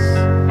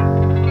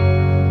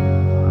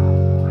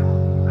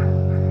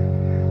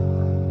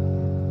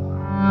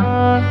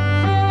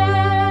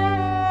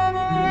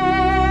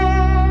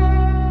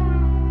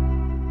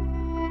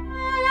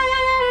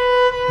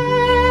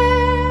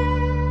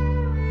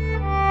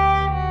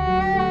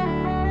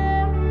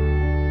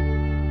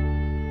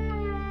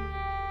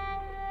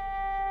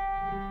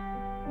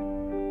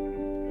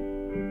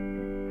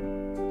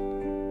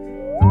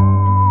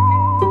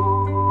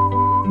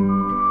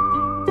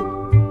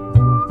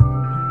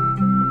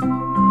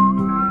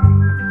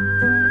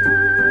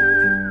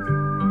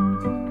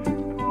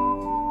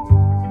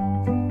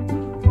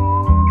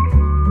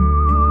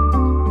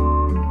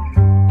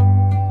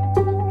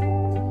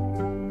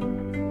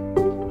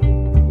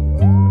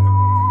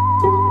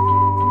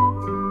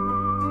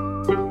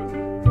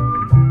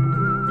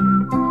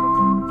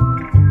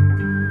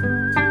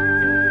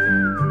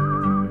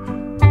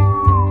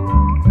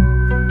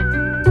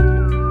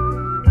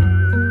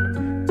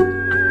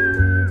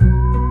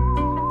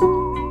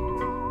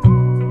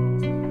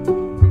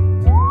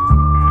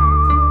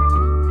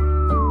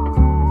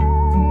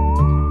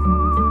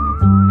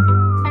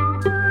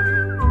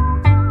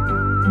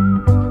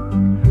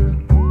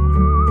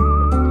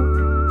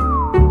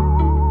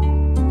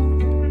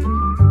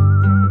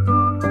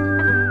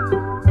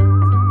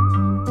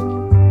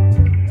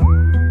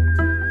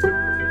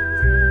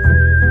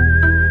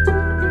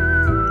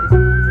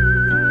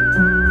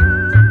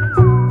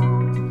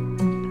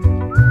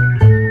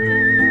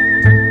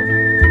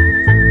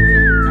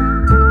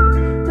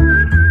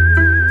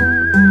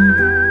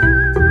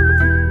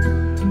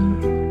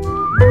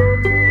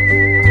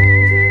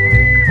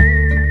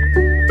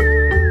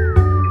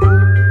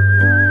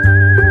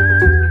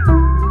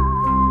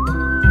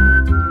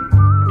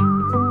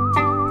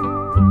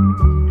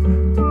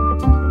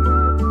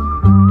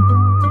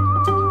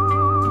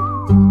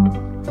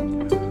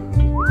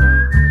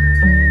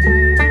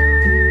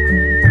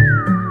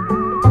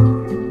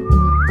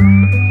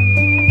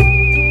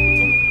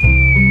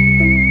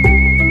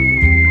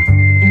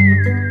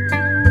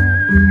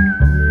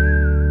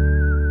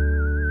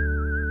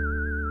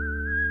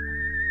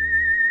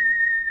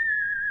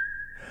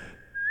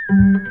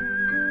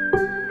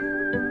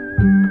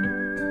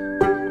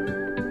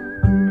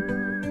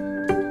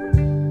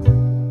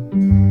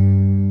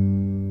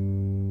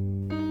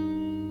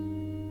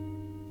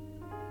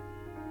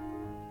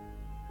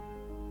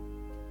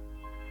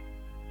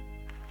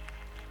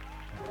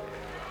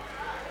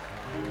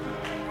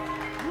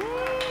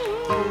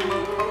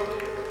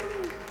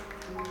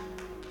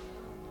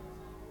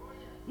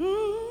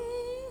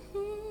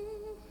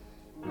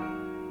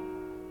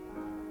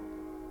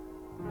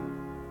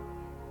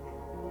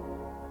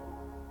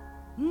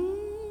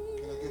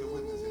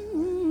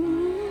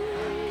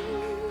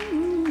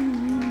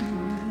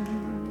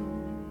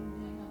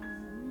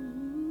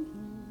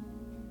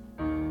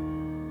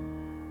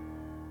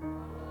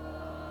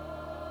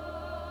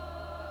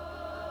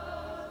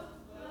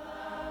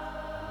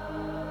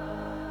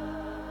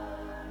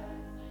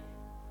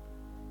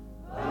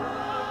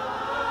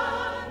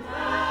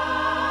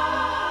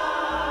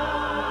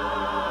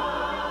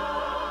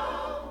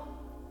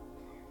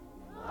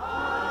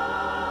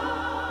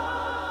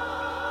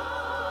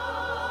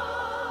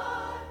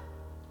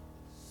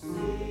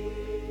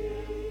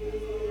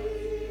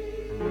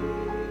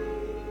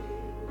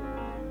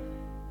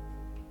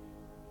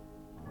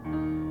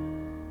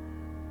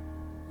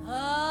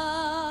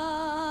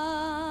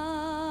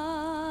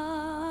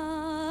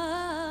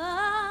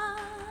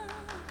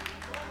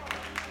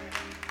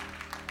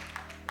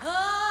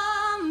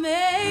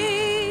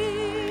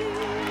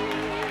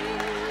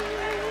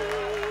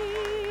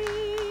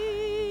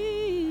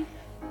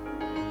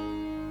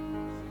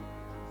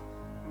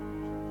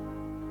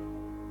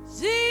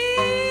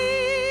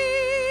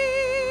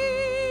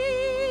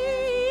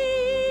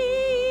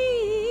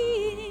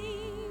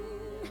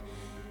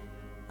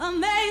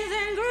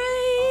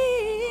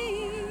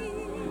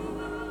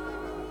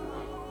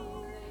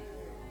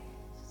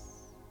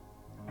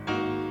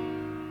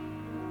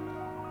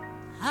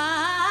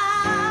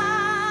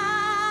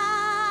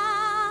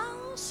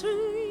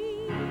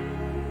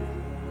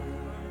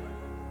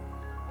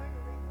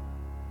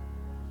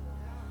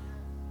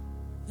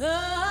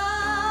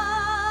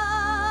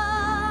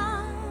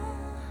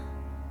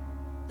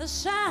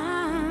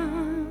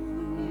 sound.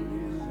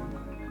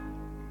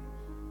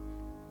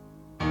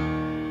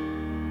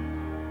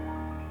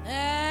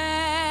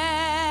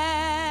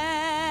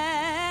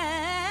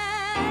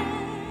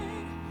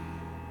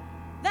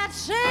 That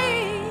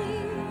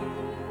same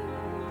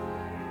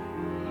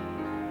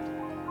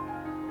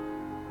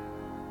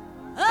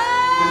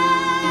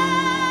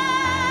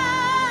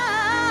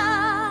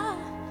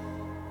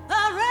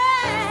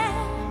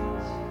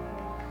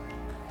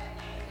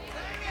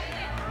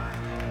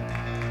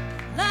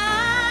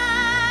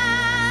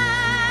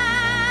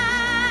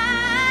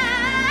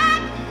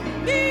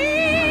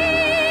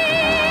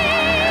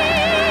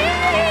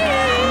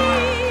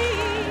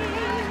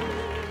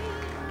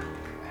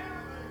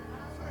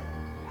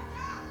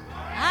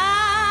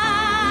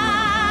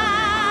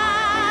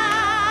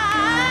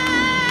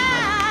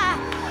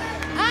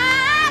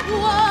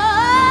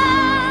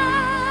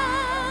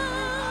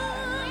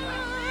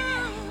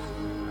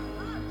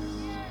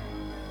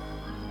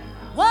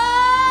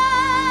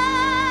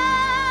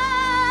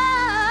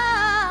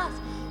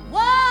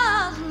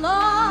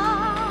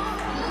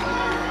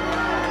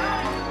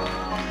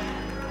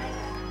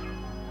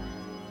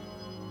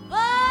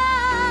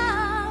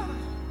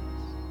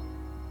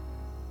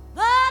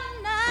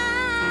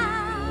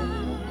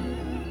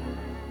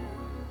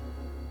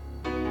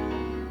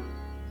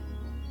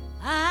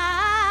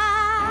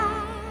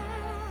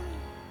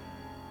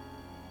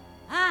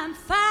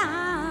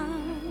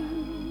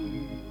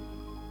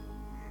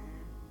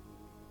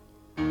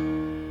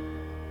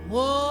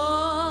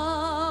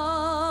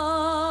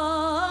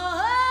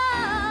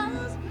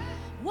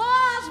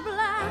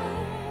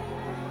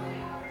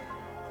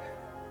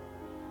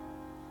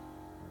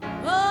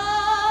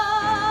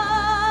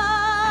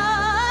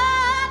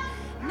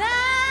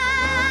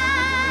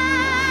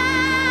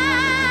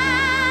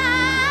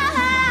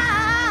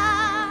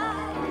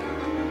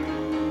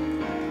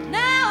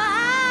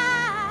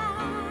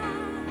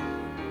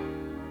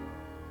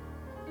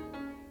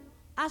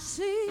I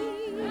see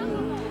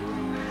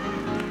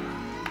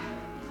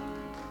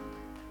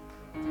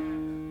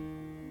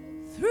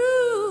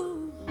through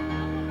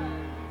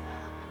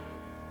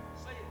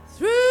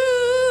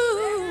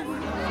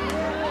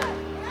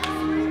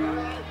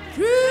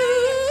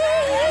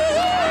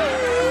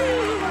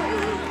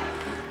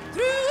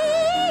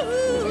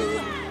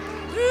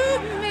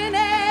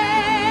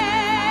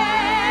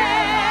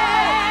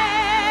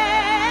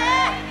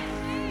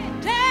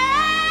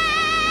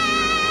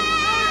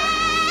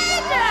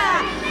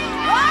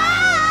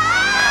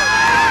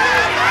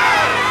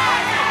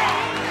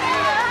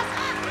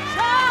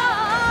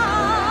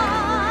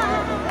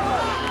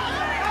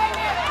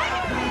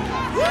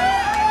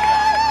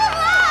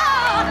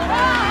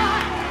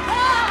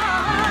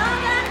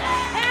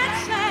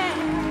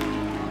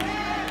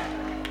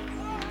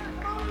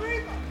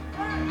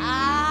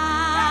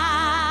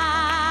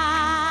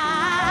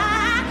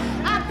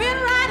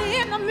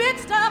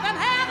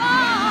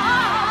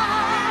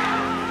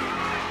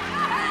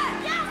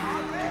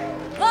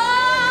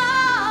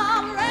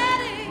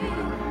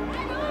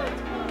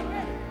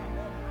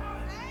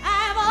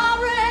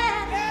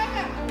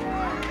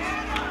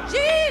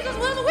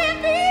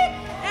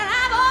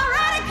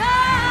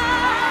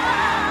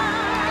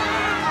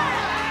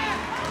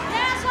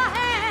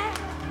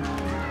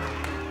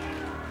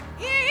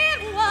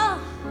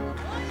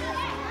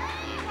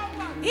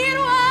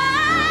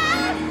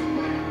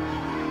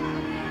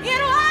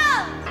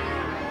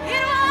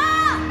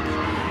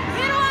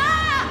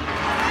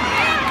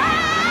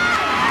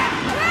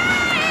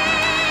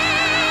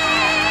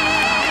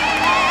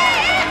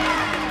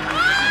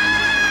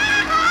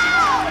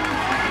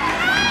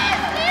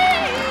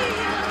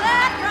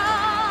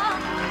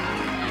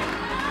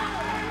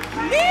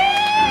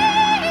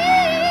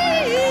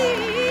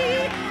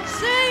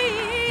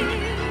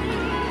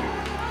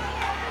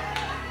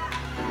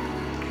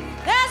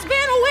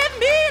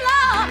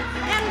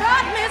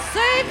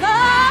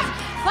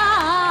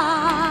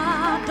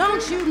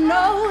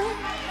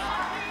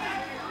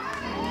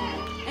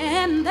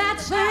and that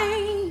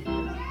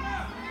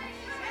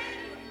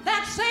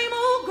same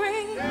old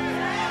grave,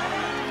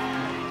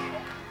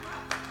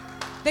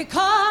 they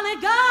call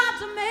it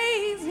God's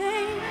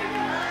amazing.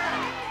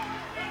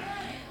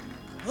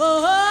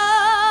 Oh,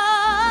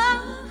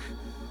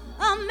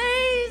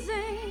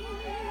 amazing.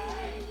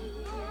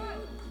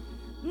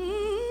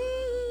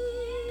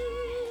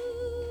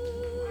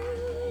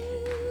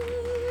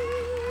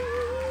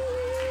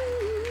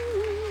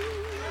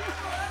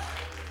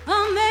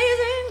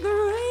 Amazing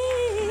grace.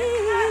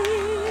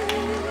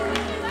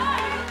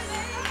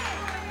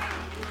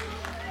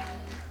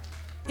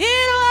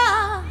 It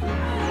was.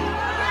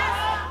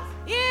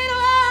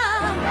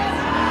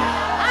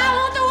 I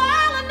want the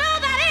world to know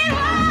that it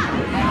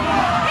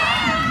was.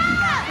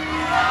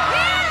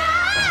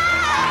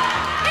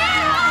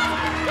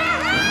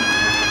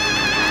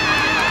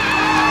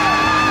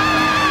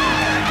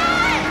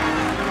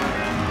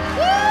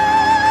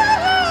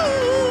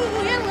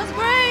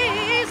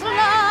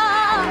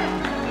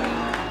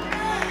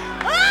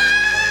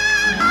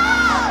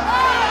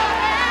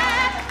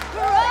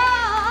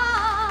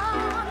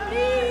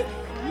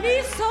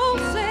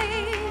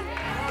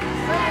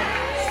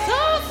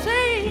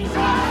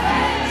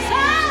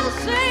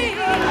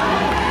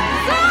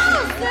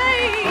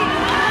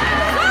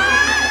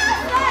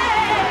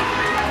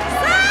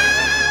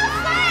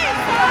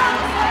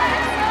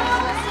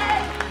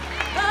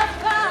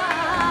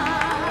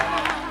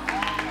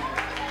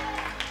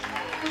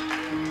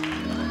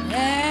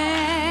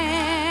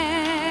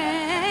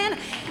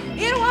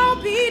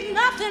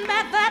 looking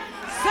at that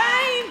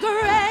same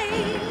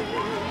grave.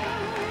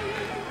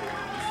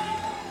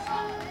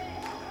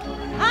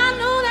 I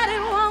know that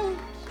it won't.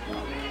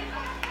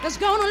 It's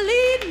gonna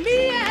lead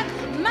me at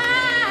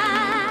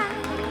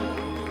mine.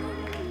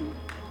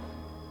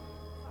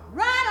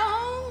 Right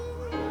on.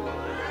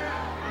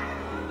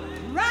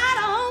 Right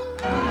on.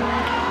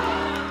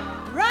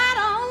 Right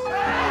on.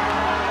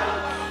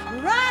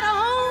 Right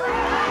on.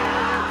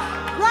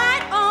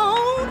 Right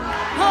on.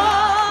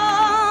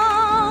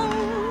 Home.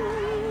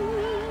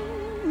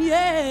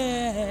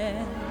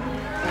 Yeah.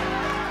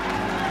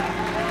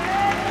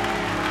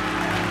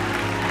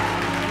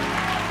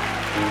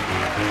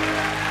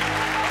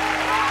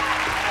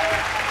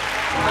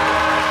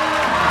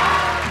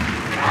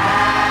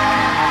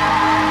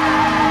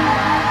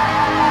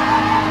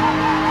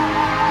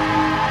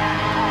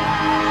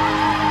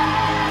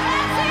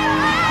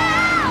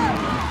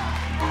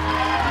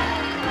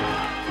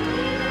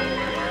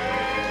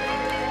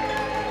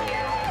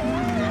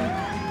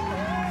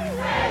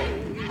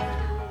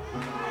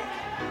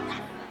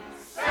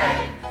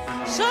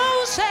 So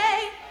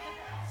say,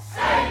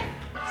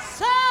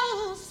 so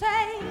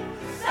say,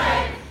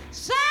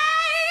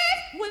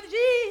 safe with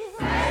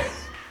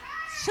Jesus.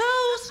 So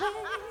say,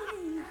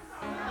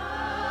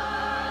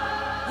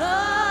 as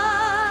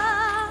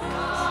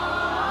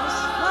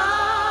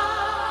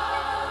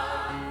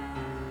far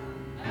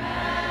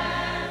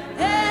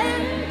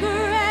and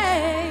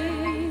great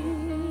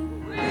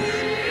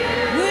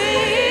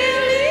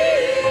will lead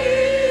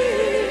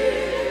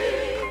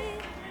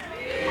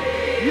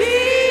me.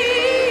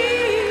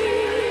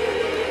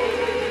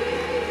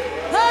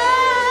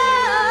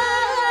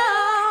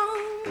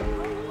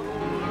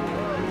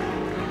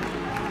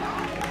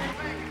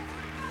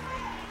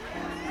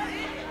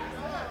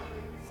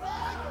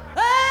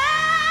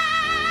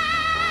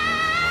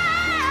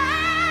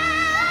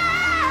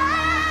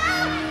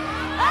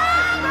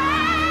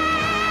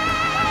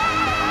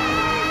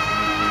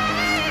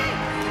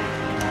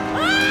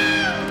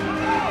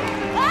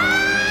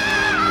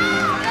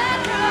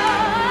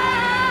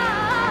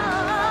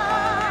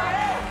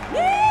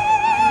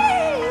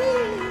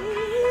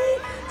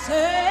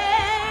 Say